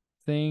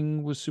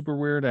thing was super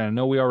weird. And I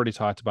know we already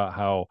talked about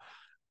how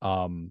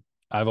um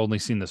I've only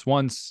seen this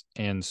once,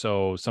 and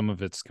so some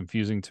of it's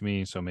confusing to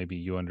me, so maybe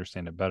you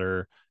understand it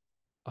better,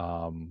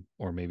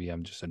 or maybe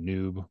I'm just a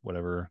noob,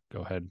 whatever.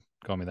 Go ahead,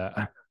 call me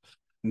that.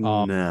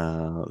 um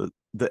No,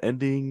 the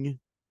ending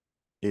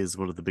is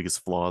one of the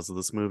biggest flaws of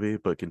this movie,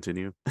 but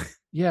continue.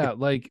 yeah,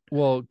 like,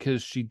 well,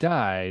 because she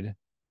died,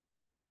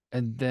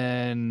 And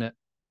then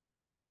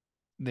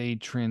they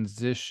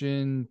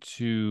transition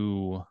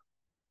to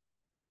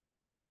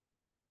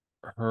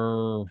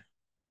her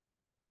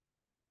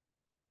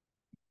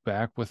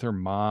back with her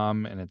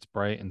mom, and it's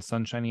bright and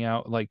sunshiny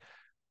out. Like,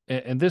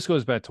 and this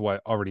goes back to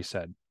what I already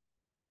said.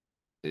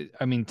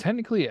 I mean,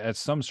 technically, at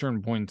some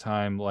certain point in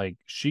time, like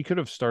she could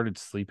have started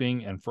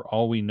sleeping, and for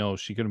all we know,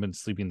 she could have been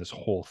sleeping this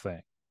whole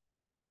thing.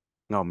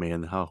 Oh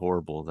man, how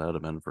horrible that would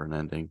have been for an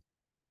ending.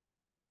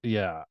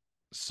 Yeah.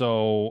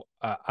 So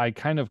I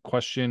kind of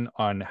question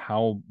on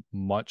how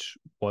much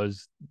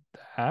was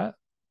that.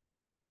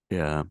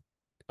 Yeah.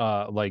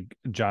 Like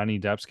Johnny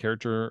Depp's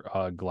character,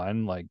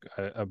 Glenn. Like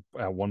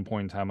at one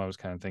point in time, I was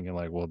kind of thinking,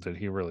 like, well, did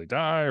he really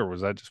die, or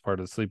was that just part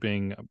of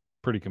sleeping? I'm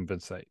pretty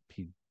convinced that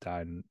he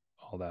died and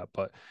all that.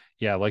 But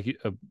yeah, like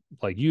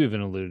you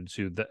even alluded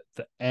to, the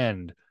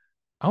end.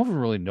 I don't even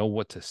really know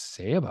what to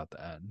say about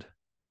the end.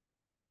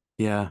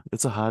 Yeah,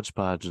 it's a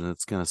hodgepodge and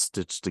it's kind of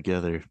stitched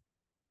together,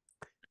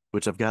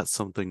 which I've got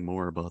something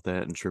more about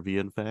that in trivia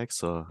and facts,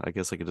 so I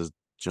guess I could just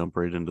jump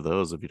right into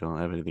those if you don't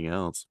have anything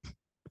else.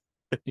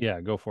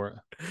 Yeah, go for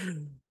it.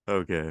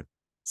 Okay.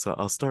 So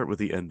I'll start with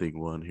the ending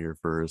one here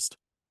first.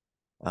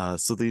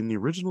 In the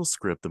original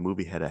script, the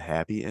movie had a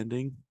happy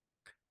ending.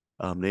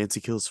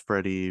 Nancy kills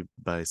Freddy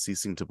by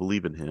ceasing to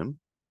believe in him,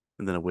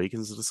 and then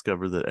awakens to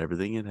discover that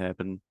everything had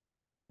happened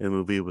in the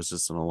movie was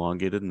just an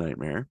elongated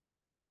nightmare.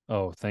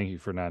 Oh, thank you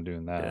for not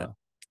doing Yeah. that.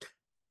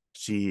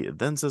 She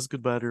then says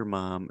goodbye to her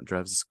mom and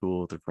drives to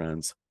school with her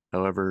friends.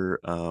 However,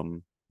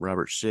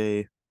 Robert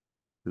Shea,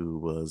 who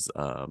was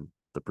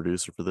the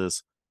producer for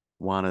this,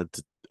 wanted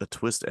a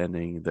twist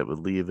ending that would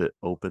leave it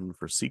open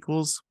for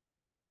sequels.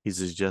 He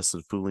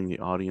suggested fooling the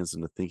audience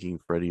into thinking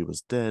Freddy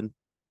was dead,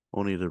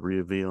 only to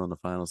reveal in the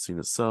final scene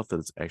itself that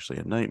it's actually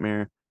a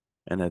nightmare.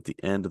 And at the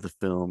end of the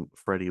film,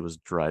 Freddy was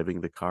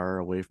driving the car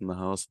away from the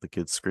house with the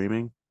kids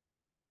screaming.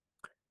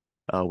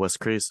 Uh, Wes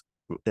Craven,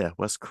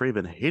 Wes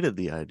Craven hated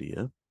the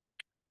idea.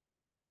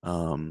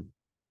 Um,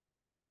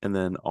 and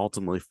then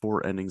ultimately,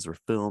 four endings were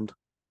filmed.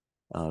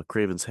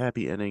 Craven's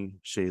happy ending,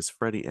 Shay's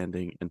Freddy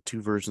ending, and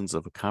two versions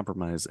of a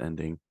compromise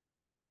ending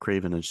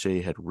Craven and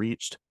Shay had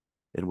reached,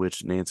 in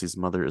which Nancy's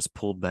mother is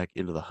pulled back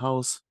into the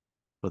house,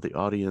 but the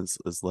audience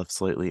is left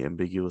slightly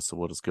ambiguous to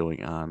what is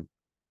going on.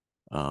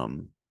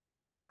 Um,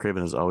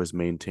 Craven has always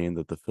maintained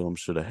that the film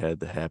should have had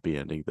the happy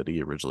ending that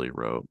he originally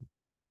wrote.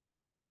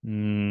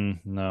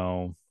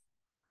 No,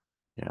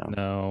 Yeah,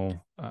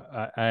 no.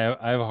 I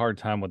have a hard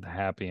time with the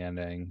happy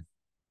ending.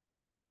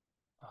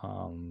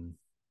 Um,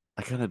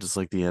 I kind of just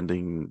like the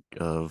ending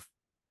of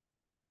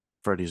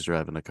Freddy's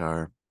driving a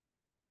car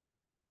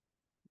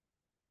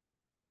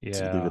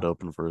to leave it yeah.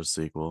 open for a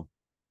sequel.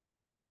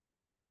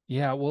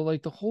 Yeah, well,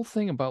 like the whole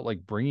thing about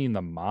like bringing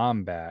the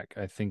mom back,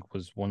 I think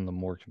was one of the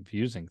more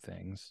confusing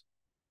things.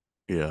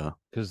 Yeah,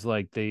 Because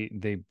like they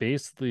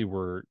basically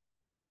were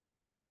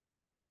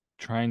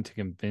trying to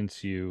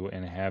convince you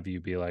and have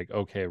you be like,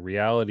 okay,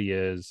 reality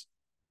is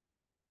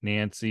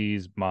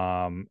Nancy's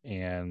mom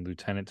and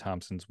Lieutenant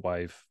Thompson's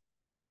wife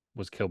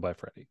was killed by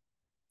Freddy,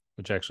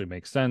 which actually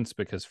makes sense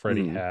because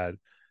Freddy mm. had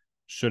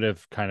should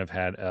have kind of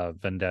had a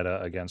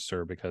vendetta against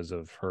her because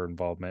of her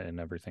involvement in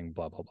everything,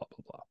 blah blah blah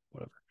blah blah,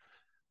 whatever.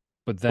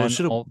 But Well,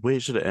 then all way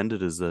it should have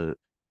ended is that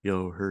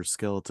her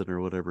skeleton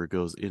or whatever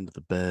goes into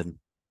the bed.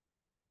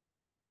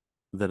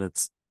 Then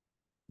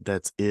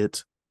that's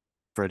it.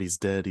 Freddy's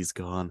dead, he's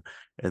gone,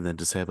 and then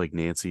just have like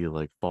Nancy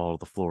like fall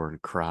to the floor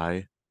and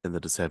cry, and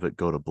then just have it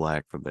go to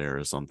black from there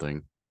or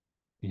something.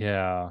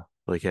 yeah,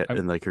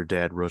 And like her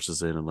dad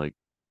rushes in and like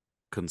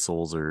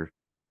consoles her,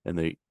 and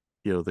they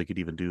could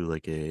even do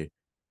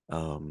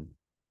um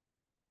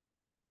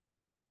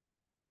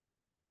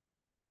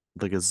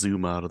like a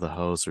zoom out of the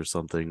house or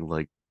something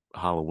like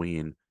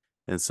Halloween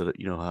instead of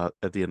how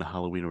at the end of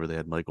Halloween where they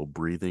had Michael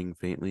breathing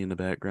faintly in the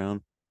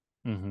background.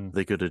 mm-hmm.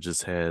 They could have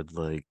just had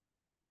like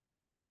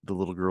the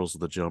little girls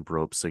with the jump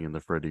rope singing the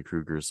Freddy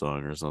Krueger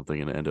song or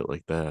something and end it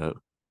like that.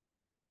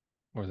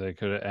 Or they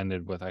could have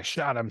ended with I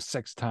shot him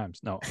 6 times.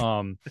 No,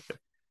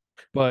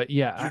 but You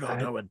yeah, don't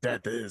know what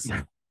death is.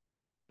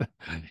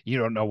 you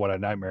don't know what a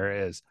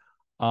nightmare is.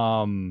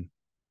 Um,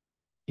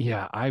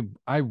 yeah,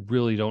 I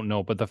really don't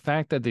know, but the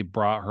fact that they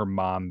brought her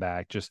mom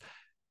back just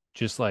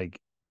like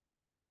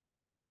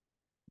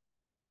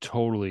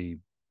totally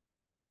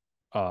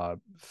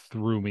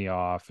threw me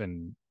off,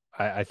 and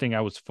I think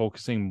I was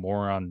focusing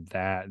more on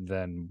that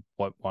than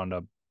what wound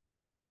up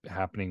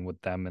happening with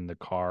them in the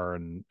car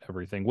and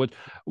everything. Which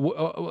a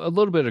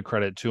little bit of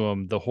credit to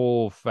him, the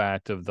whole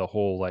fact of the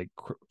whole like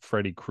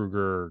Freddy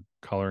Krueger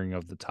coloring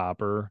of the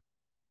topper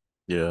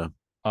Yeah.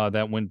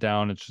 that went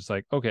down. It's just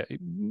like okay,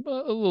 a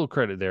little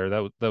credit there.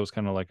 That was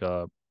kind of like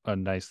a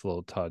nice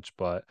little touch,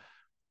 but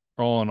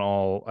all in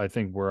all, I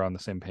think we're on the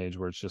same page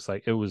where it's just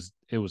like it was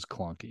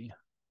clunky.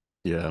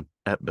 Yeah.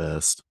 At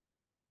best.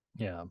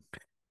 Yeah.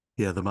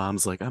 Yeah. The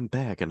mom's like, I'm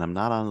back and I'm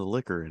not on the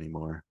liquor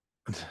anymore.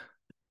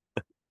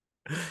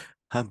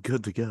 I'm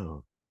good to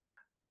go.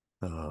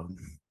 Um,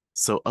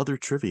 so other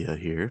trivia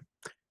here.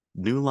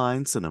 New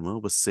Line Cinema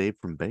was saved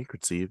from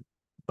bankruptcy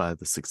by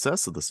the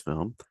success of this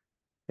film,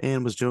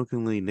 and was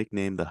jokingly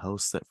nicknamed the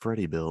house that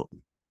Freddy built.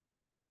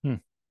 Hmm.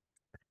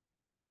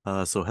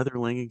 So Heather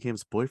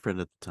Langenkamp's boyfriend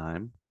at the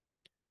time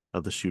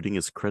of the shooting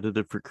is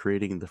credited for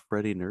creating the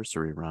Freddy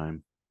nursery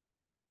rhyme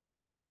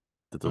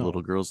that the little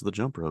Oh, girls of the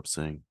jump rope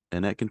sing,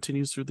 and that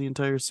continues through the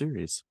entire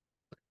series.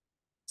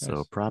 So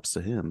nice. props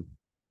to him.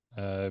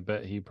 I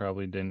bet he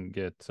probably didn't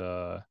get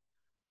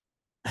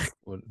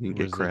what You can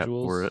get crap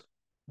for residuals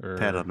it.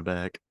 Pat on or the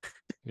back.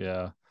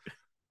 yeah.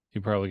 He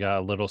probably got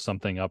a little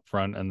something up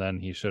front, and then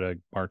he should have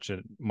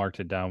marked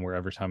it down where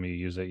every time you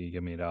use it, you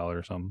give me $1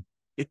 or something.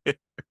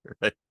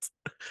 Right.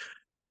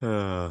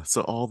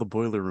 So all the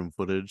boiler room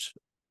footage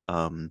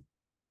um,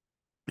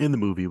 in the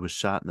movie was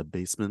shot in the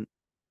basement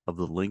of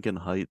the Lincoln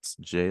Heights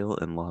jail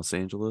in Los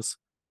Angeles,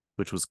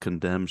 which was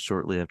condemned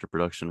shortly after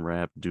production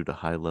wrapped due to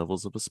high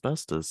levels of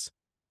asbestos.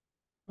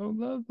 Oh,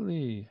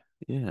 lovely.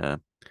 Yeah.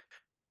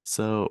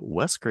 So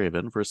Wes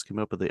Craven first came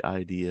up with the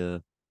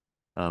idea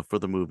for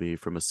the movie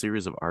from a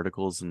series of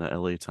articles in the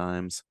LA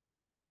Times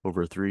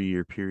over a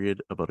 3-year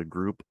period about a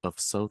group of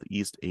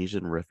Southeast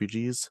Asian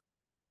refugees,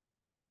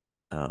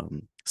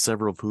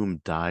 several of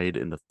whom died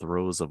in the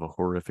throes of a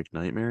horrific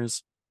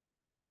nightmares.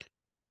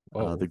 The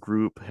Whoa.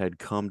 group had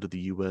come to the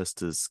U.S.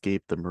 to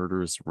escape the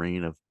murderous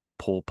reign of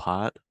Pol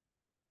Pot.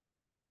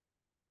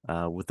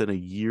 Within a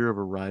year of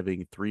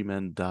arriving, 3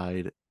 men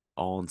died,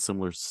 all in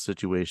similar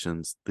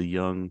situations. The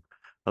young,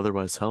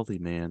 otherwise healthy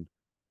man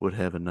would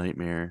have a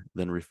nightmare,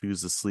 then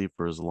refuse to sleep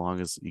for as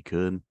long as he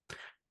could.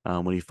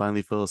 When he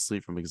finally fell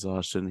asleep from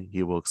exhaustion, he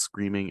awoke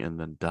screaming and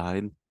then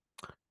died.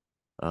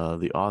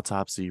 The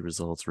autopsy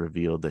results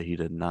revealed that he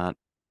did not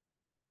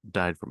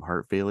died from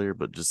heart failure,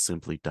 but just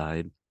simply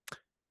died.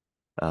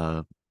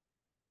 Uh,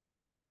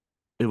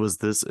 it was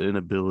this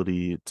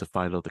inability to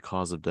find out the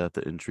cause of death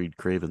that intrigued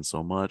Craven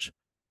so much.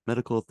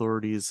 Medical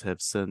authorities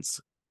have since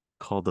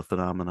called the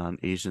phenomenon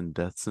Asian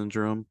death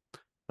syndrome,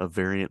 a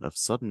variant of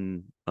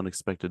sudden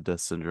unexpected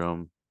death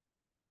syndrome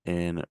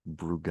and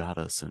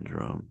Brugada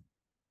syndrome.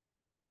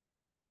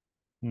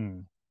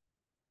 Hmm.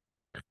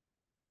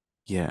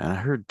 Yeah, and I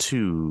heard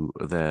too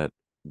that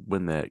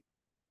when that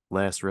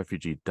last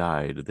refugee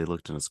died, they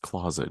looked in his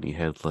closet and he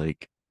had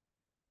like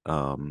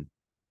um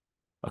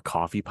a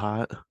coffee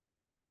pot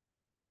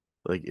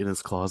like in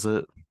his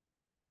closet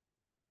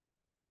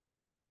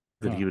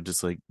that Huh. he would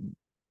just like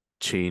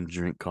chain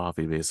drink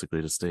coffee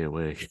basically to stay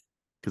awake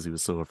because he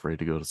was so afraid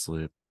to go to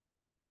sleep.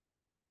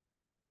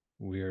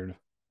 Weird.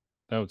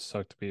 That would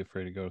suck to be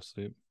afraid to go to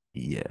sleep.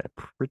 Yeah,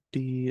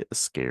 pretty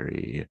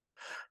scary.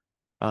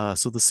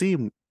 So the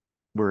scene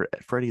where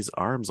Freddy's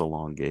arms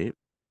elongate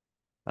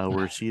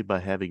were achieved by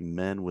having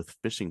men with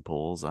fishing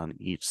poles on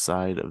each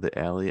side of the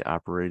alley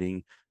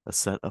operating a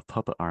set of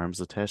puppet arms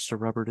attached to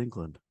Robert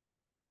Englund,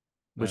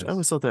 which I Nice.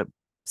 always thought that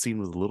scene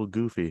was a little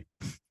goofy.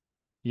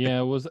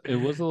 Yeah, it was a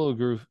little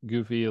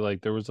goofy.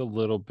 Like there was a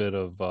little bit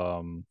of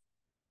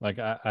like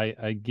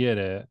I get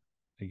it.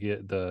 I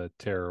get the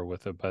terror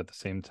with it, but at the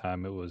same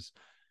time it was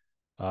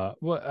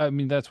well, I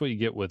mean that's what you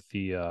get with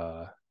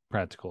the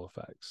practical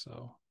effects.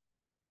 So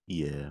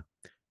Yeah.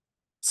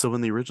 So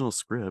in the original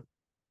script,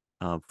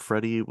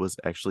 Freddy was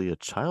actually a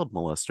child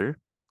molester.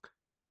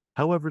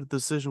 However, the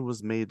decision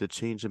was made to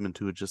change him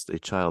into just a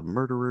child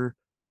murderer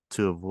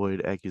to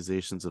avoid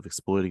accusations of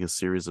exploiting a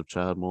series of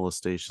child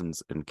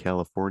molestations in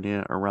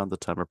California around the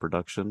time of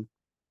production.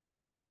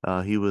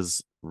 He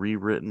was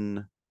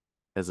rewritten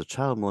as a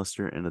child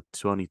molester in a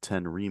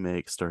 2010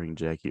 remake starring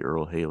Jackie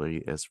Earle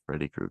Haley as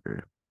Freddy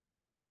Krueger.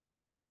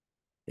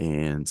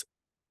 And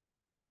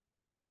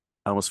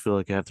I almost feel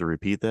like I have to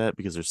repeat that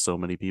because there's so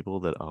many people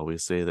that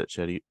always say that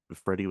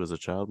Freddy was a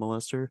child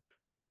molester.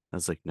 I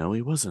was like, no,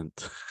 he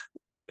wasn't.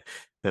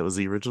 That was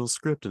the original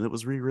script and it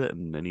was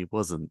rewritten, and he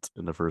wasn't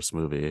in the first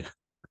movie.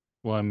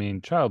 well, I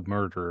mean child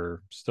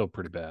murder still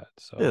pretty bad.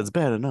 Yeah, it's So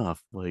bad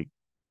enough. Like,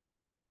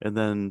 and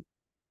then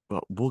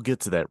well, we'll get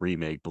to that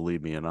remake,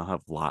 believe me, and I'll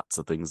have lots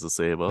of things to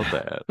say about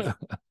that.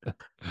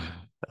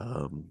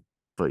 Um,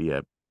 but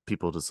yeah,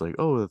 people just like,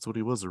 oh, that's what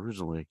he was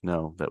originally.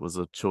 No, that was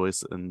a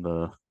choice in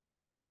the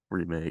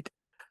remake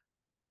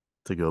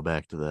to go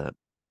back to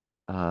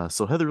that.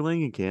 So Heather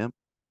Langenkamp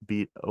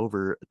beat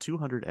over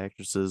 200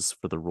 actresses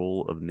for the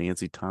role of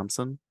Nancy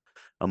Thompson.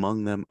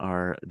 Among them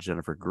are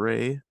Jennifer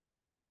Grey,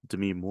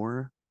 Demi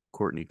Moore,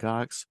 Courtney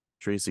Cox,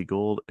 Tracy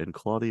Gold, and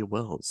Claudia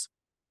Wells.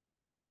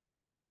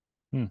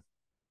 hmm,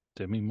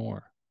 Demi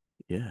Moore.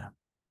 Yeah,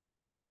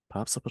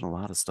 pops up in a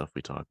lot of stuff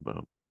we talk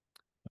about.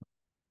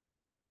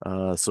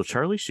 So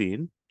Charlie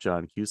Sheen,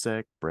 John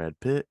Cusack, Brad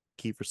Pitt,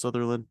 Kiefer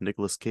Sutherland,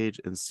 Nicolas Cage,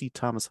 and C.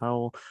 Thomas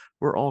Howell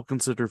were all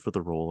considered for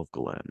the role of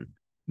Glenn.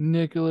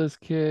 Nicolas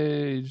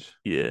Cage.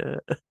 Yeah,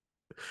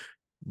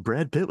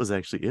 Brad Pitt was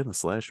actually in a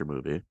slasher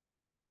movie.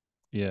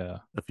 Yeah.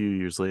 A few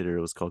years later,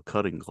 it was called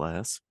Cutting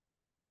Class.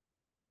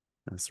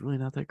 It's really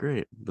not that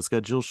great, but it's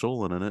got Jill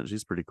Schoelen in it.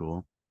 She's pretty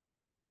cool.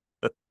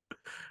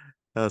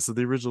 So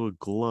the original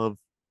glove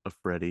of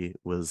Freddy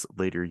was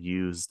later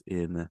used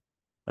in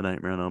A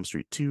Nightmare on Elm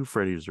Street 2,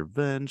 Freddy's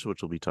Revenge,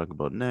 which we'll be talking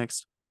about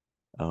next.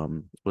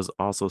 Was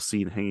also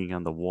seen hanging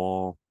on the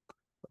wall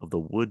of the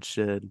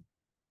woodshed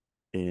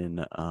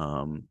in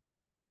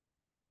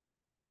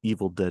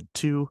Evil Dead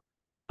 2.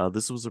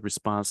 This was a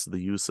response to the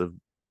use of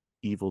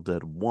Evil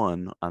Dead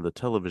 1 on the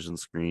television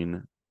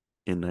screen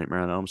in Nightmare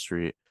on Elm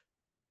Street,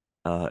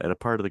 and a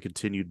part of the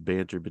continued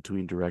banter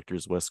between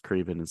directors Wes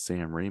Craven and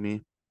Sam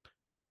Raimi.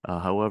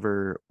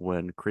 However,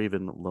 when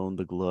Craven loaned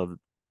the glove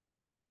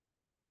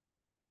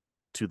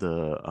to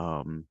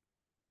the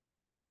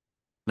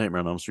Nightmare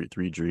on Elm Street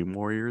 3 Dream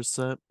Warriors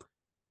set,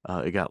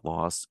 it got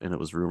lost, and it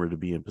was rumored to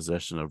be in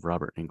possession of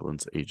Robert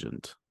Englund's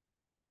agent.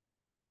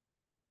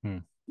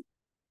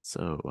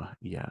 So,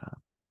 yeah.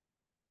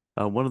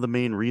 One of the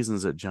main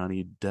reasons that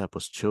Johnny Depp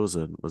was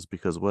chosen was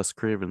because Wes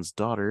Craven's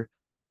daughter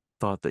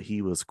thought that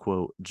he was,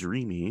 quote,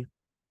 dreamy,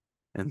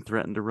 and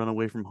threatened to run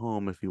away from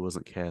home if he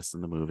wasn't cast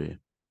in the movie.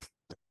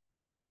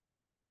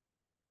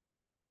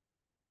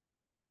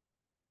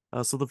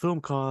 So the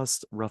film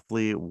cost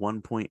roughly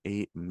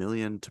 $1.8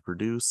 million to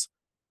produce,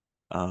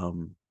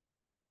 of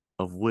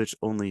which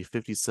only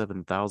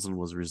 $57,000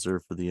 was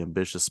reserved for the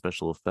ambitious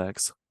special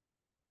effects.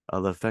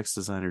 The effects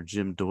designer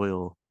Jim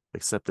Doyle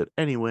accepted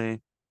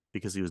anyway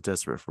because he was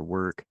desperate for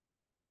work.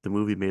 The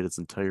movie made its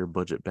entire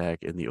budget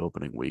back in the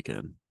opening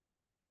weekend.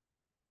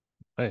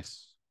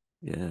 Nice.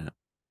 Yeah.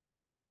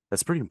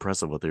 That's pretty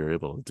impressive what they were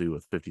able to do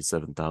with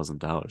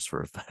 $57,000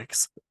 for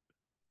effects.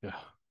 Yeah.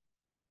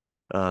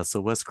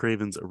 So Wes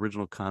Craven's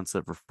original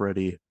concept for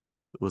Freddy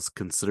was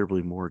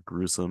considerably more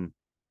gruesome,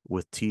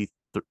 with teeth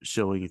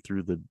showing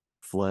through the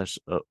flesh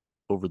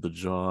over the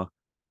jaw,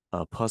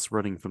 pus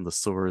running from the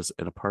sores,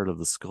 and a part of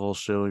the skull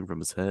showing from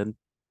his head.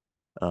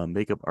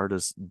 Makeup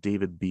artist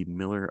David B.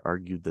 Miller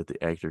argued that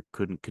the actor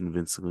couldn't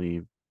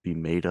convincingly be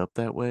made up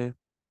that way,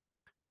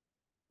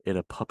 and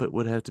a puppet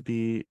would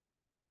be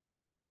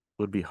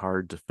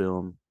hard to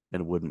film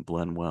and wouldn't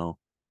blend well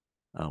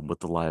with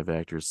the live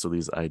actors, so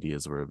these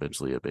ideas were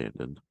eventually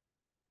abandoned.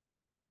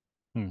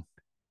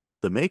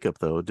 The makeup,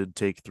 though, did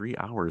take 3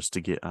 hours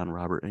to get on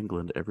Robert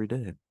Englund every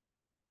day.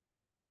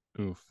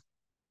 Oof.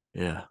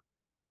 Yeah.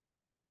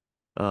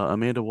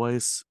 Amanda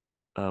Weiss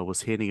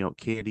was handing out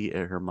candy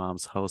at her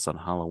mom's house on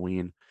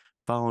Halloween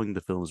following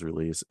the film's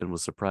release and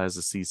was surprised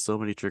to see so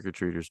many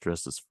trick-or-treaters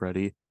dressed as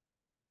Freddy.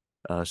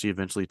 She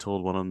eventually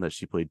told one of them that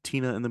she played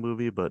Tina in the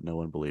movie, but no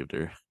one believed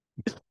her.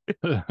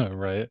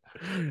 Right.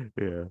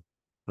 Yeah.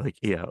 Like,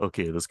 yeah,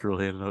 okay, this girl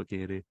handing out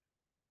candy.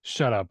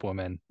 Shut up,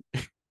 woman.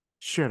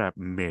 Shut up,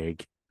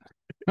 Meg.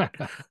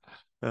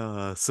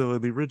 So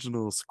in the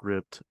original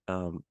script,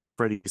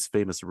 Freddy's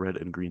famous red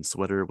and green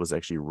sweater was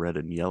actually red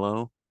and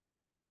yellow.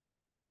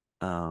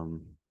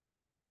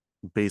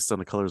 Based on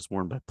the colors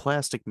worn by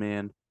Plastic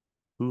Man,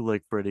 who,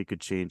 like Freddy,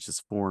 could change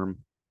his form.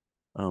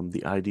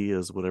 The idea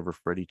is whatever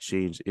Freddy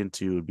changed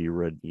into would be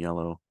red and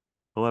yellow.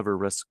 However,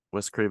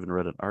 Wes Craven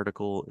read an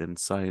article in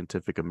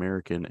Scientific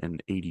American in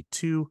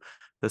 '82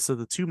 that said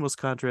the two most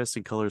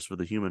contrasting colors for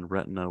the human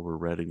retina were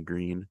red and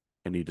green,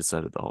 and he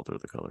decided to alter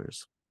the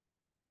colors.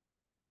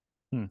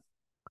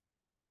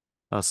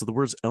 So the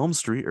words Elm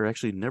Street are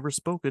actually never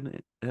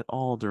spoken at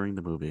all during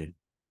the movie.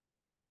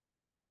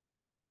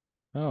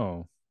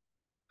 Oh,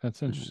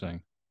 that's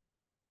interesting.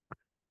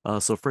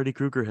 So Freddy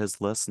Krueger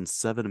has less than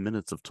 7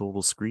 minutes of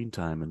total screen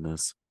time in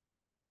this.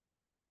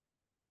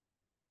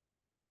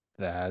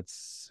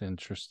 That's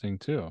interesting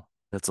too.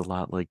 That's a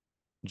lot like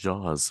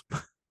Jaws.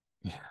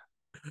 Yeah.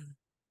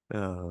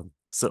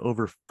 So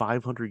over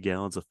 500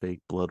 gallons of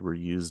fake blood were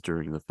used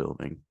during the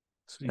filming.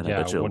 And I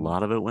Yeah, bet you a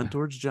lot of it went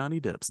towards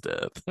Johnny Depp's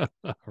death.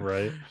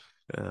 right.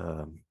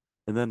 And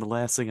then the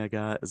last thing I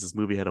got is this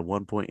movie had a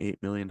 $1.8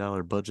 million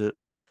budget,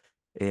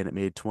 and it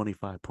made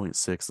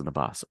 25.6 in the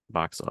box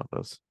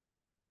office.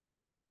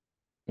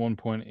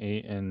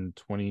 1.8 and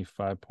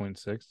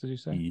 25.6, did you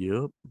say?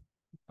 Yep.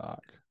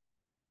 Fuck.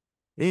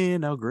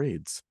 And now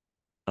grades.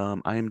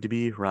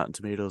 IMDb, Rotten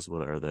Tomatoes,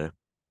 what are they?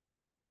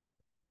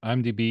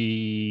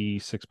 IMDb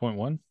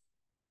 6.1.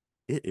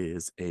 It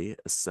is a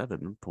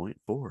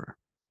 7.4.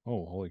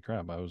 Oh, holy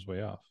crap, I was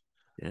way off.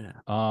 Yeah.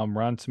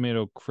 Rotten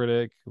Tomato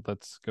critic,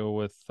 let's go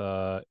with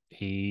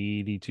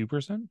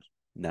 82%.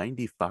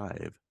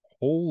 95.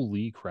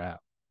 Holy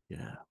crap.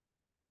 Yeah.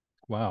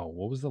 Wow,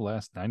 what was the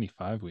last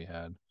 95 we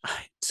had?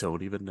 I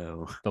don't even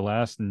know. The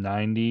last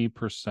 90%,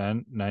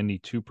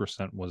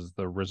 92% was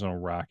the original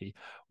Rocky.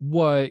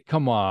 What?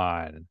 Come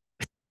on.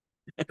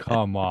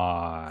 Come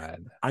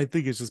on. I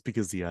think it's just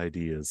because the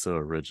idea is so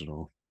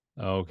original.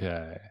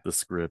 Okay. The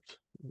script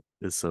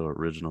is so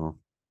original.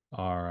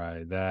 All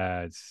right.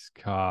 That's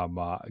come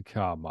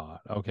on.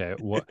 Okay.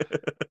 What?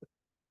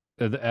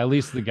 At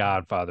least The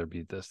Godfather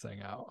beat this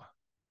thing out.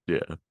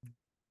 Yeah.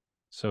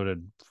 So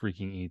did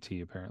freaking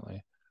E.T.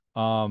 apparently.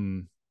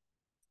 Rotten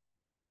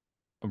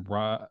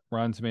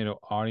Tomato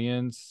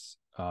audience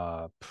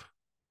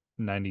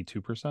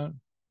 92%.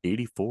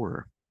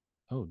 84.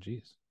 Oh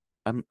geez.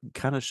 I'm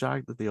kind of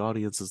shocked that the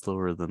audience is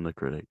lower than the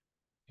critic.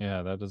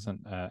 Yeah, that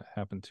doesn't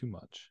happen too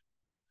much.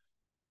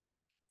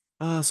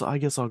 So I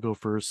guess I'll go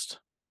first.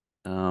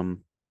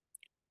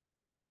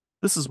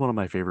 This is one of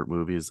my favorite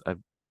movies. I've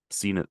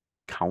seen it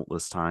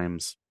countless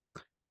times.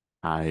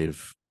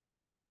 I've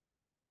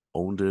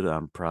owned it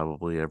on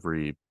probably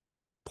every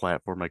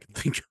platform I can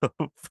think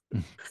of.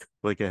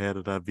 Like I had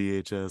it on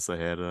VHS, I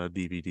had it on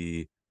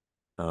DVD.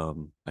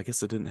 I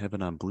guess I didn't have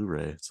it on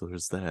Blu-ray, so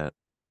there's that.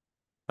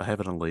 I have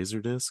it on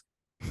Laserdisc,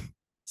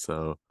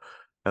 so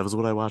that was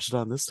what I watched it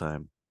on this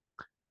time.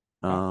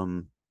 Wow.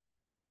 Um,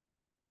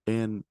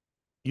 and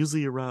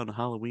usually around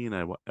Halloween,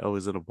 I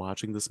always end up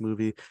watching this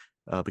movie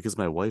because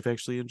my wife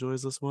actually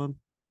enjoys this one.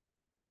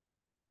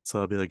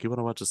 So I'll be like, "You want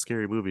to watch a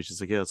scary movie?" She's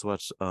like, "Yeah, let's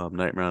watch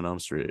Nightmare on Elm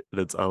Street." And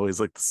it's always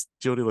like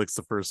she only likes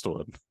the first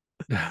one,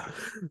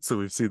 so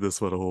we've seen this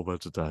one a whole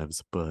bunch of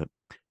times. But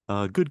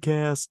good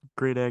cast,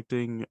 great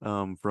acting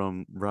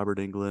from Robert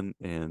Englund,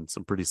 and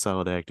some pretty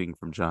solid acting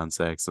from John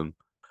Saxon.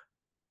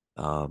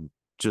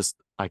 Just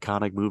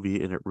iconic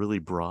movie, and it really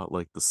brought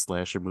like the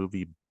slasher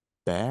movie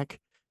back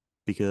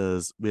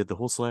because we had the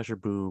whole slasher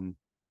boom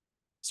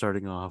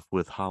starting off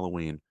with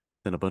Halloween.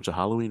 Then a bunch of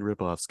Halloween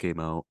ripoffs came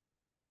out,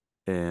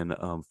 and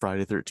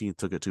Friday 13th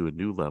took it to a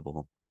new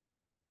level.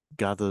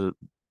 Got the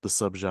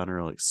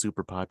subgenre like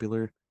super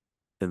popular,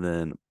 and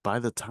then by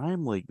the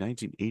time like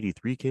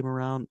 1983 came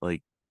around,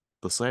 like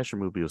the slasher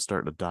movie was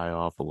starting to die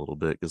off a little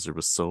bit because there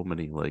was so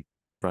many like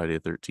Friday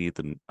 13th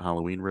and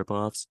Halloween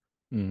ripoffs,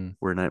 Mm.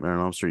 where Nightmare on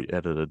Elm Street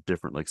added a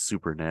different like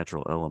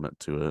supernatural element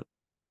to it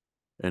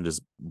and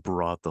just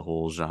brought the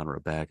whole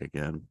genre back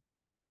again.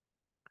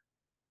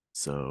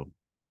 So,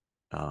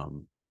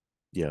 um,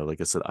 yeah, like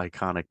I said,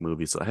 iconic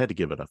movie. So I had to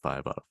give it a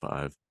 5 out of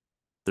 5.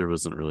 There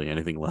wasn't really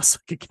anything less I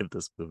could give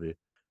this movie.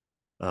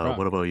 Wow.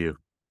 What about you?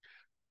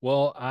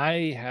 Well,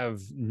 I have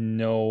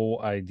no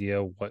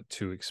idea what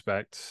to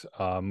expect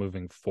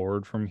moving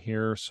forward from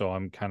here, so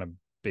I'm kind of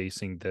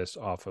basing this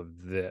off of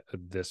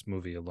this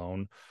movie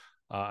alone.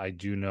 I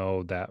do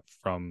know that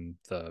from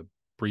the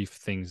brief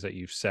things that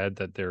you've said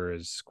that there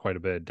is quite a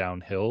bit of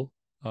downhill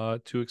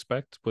to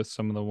expect with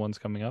some of the ones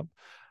coming up.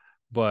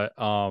 But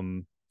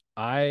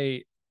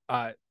I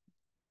I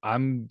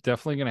I'm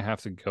definitely going to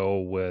have to go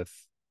with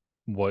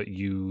what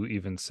you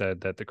even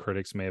said that the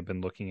critics may have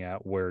been looking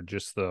at, where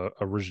just the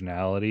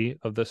originality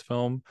of this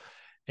film.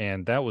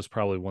 And that was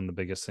probably one of the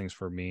biggest things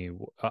for me.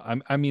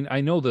 I mean,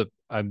 I knew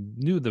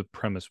the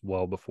premise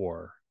well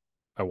before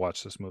I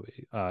watched this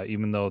movie.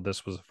 Even though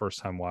this was a first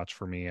time watch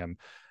for me, I'm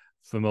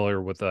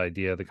familiar with the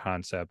idea, the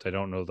concept. I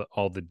don't know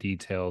all the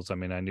details. I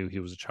mean, I knew he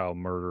was a child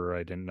murderer.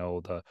 I didn't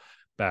know the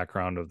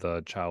background of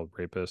the child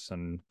rapist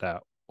and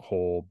that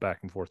whole back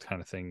and forth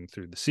kind of thing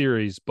through the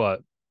series.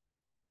 But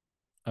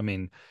I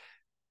mean,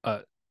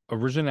 uh,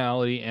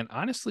 originality and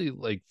honestly,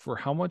 like for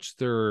how much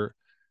they're,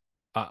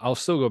 I'll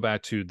still go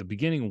back to the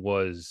beginning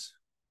was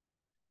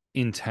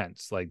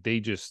intense. Like they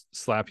just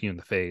slap you in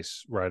the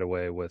face right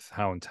away with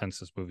how intense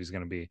this movie's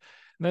going to be, and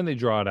then they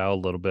draw it out a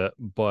little bit,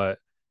 but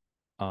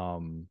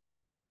um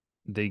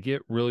they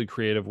get really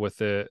creative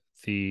with it.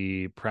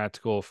 The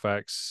practical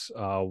effects,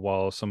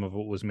 while some of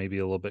it was maybe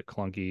a little bit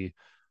clunky,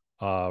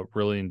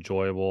 really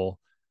enjoyable.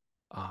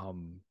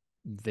 Um,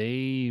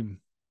 they,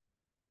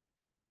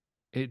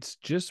 it's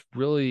just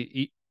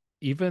really,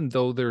 even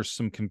though there's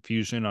some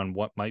confusion on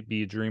what might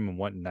be a dream and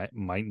what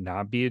might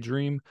not be a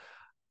dream,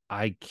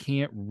 I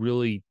can't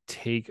really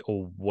take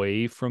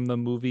away from the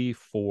movie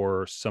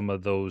for some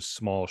of those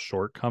small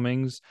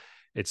shortcomings.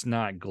 It's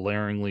not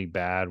glaringly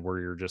bad where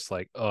you're just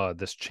like, oh,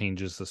 this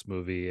changes this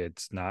movie.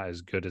 It's not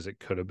as good as it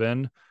could have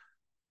been.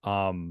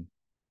 Um,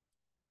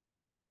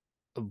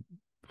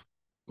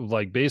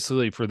 like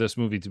basically for this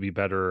movie to be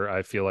better,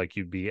 I feel like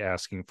you'd be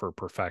asking for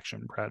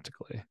perfection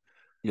practically.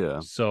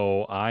 Yeah,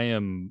 So I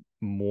am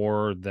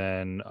more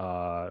than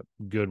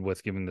good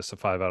with giving this a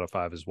 5 out of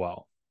 5 as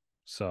well.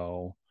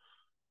 So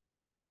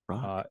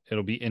rock.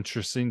 it'll be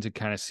interesting to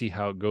kind of see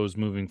how it goes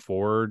moving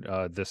forward.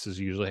 This is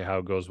usually how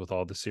it goes with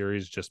all the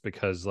series, just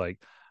because like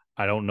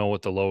I don't know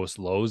what the lowest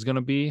low is going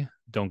to be.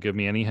 Don't give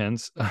me any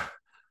hints.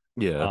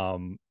 Yeah,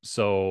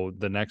 So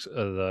the next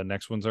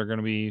ones are going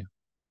to be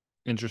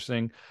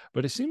interesting.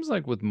 But it seems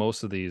like with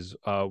most of these,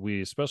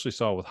 we especially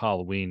saw with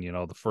Halloween. You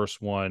know, the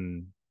first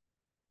one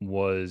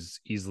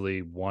was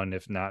easily one,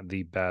 if not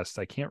the best.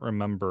 I can't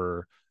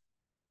remember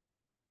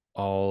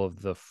all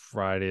of the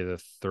Friday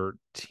the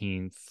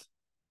 13th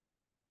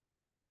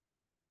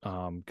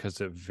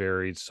because it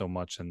varied so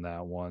much in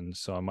that one,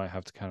 so I might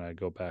have to kind of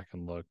go back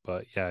and look.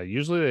 But yeah,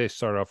 usually they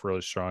start off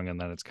really strong and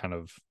then it's kind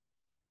of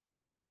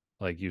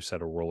like you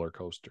said, a roller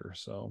coaster.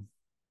 So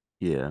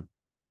yeah.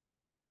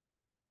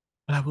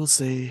 I will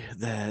say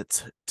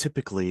that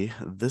typically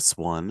this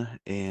one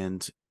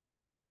and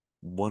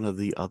one of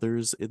the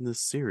others in this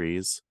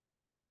series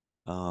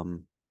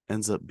um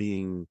ends up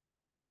being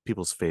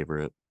people's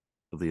favorite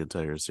of the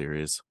entire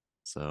series.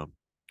 So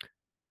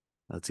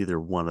that's either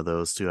one of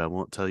those two. I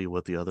won't tell you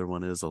what the other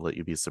one is. I'll let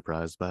you be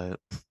surprised by it.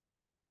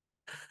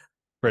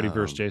 Freddy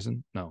versus Um,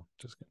 Jason, no,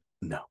 just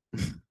no.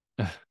 kidding.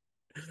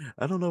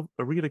 I don't know.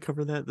 Are we going to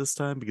cover that this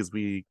time? Because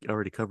we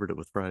already covered it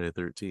with Friday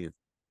the 13th.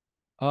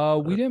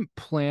 We But didn't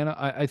plan.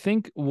 I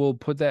think we'll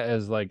put that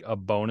as like a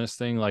bonus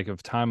thing. Like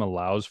if time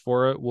allows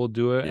for it, we'll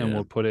do it and yeah,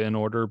 we'll put it in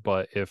order.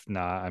 But if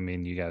not, I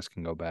mean, you guys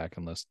can go back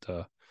and listen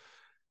to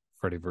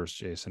Freddy versus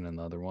Jason and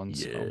the other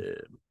ones. So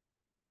yeah.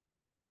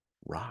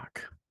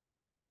 Rock.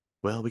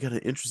 Well, we got an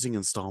interesting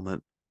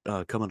installment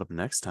coming up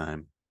next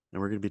time,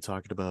 and we're going to be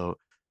talking about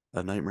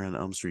A Nightmare on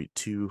Elm Street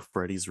 2,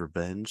 Freddy's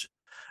Revenge.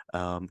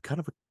 Kind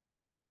of a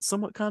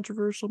somewhat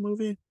controversial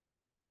movie.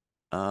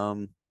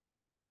 Um,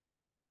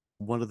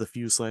 one of the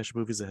few slash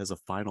movies that has a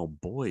final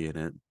boy in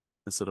it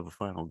instead of a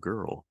final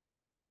girl.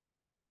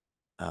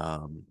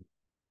 Um,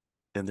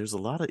 and there's a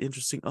lot of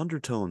interesting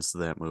undertones to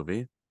that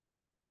movie.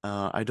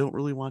 I don't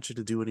really want you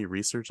to do any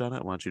research on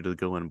it. I want you to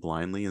go in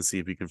blindly and see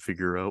if you can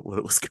figure out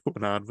what was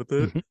going on with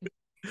it.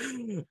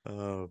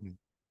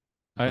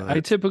 I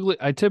But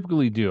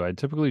typically do. I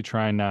typically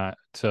try not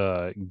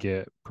to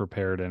get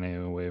prepared in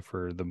any way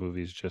for the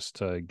movies, just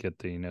to get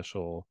the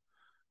initial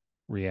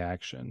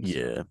reactions.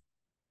 yeah,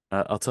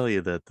 I'll tell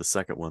you that the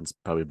second one's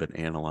probably been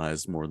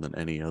analyzed more than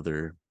any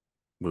other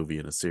movie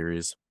in a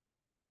series.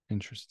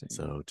 Interesting.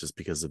 So just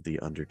because of the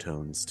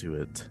undertones to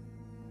it.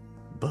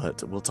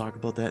 But we'll talk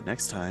about that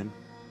next time.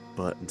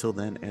 But until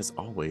then, as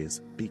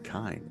always, be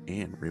kind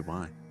and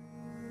rewind.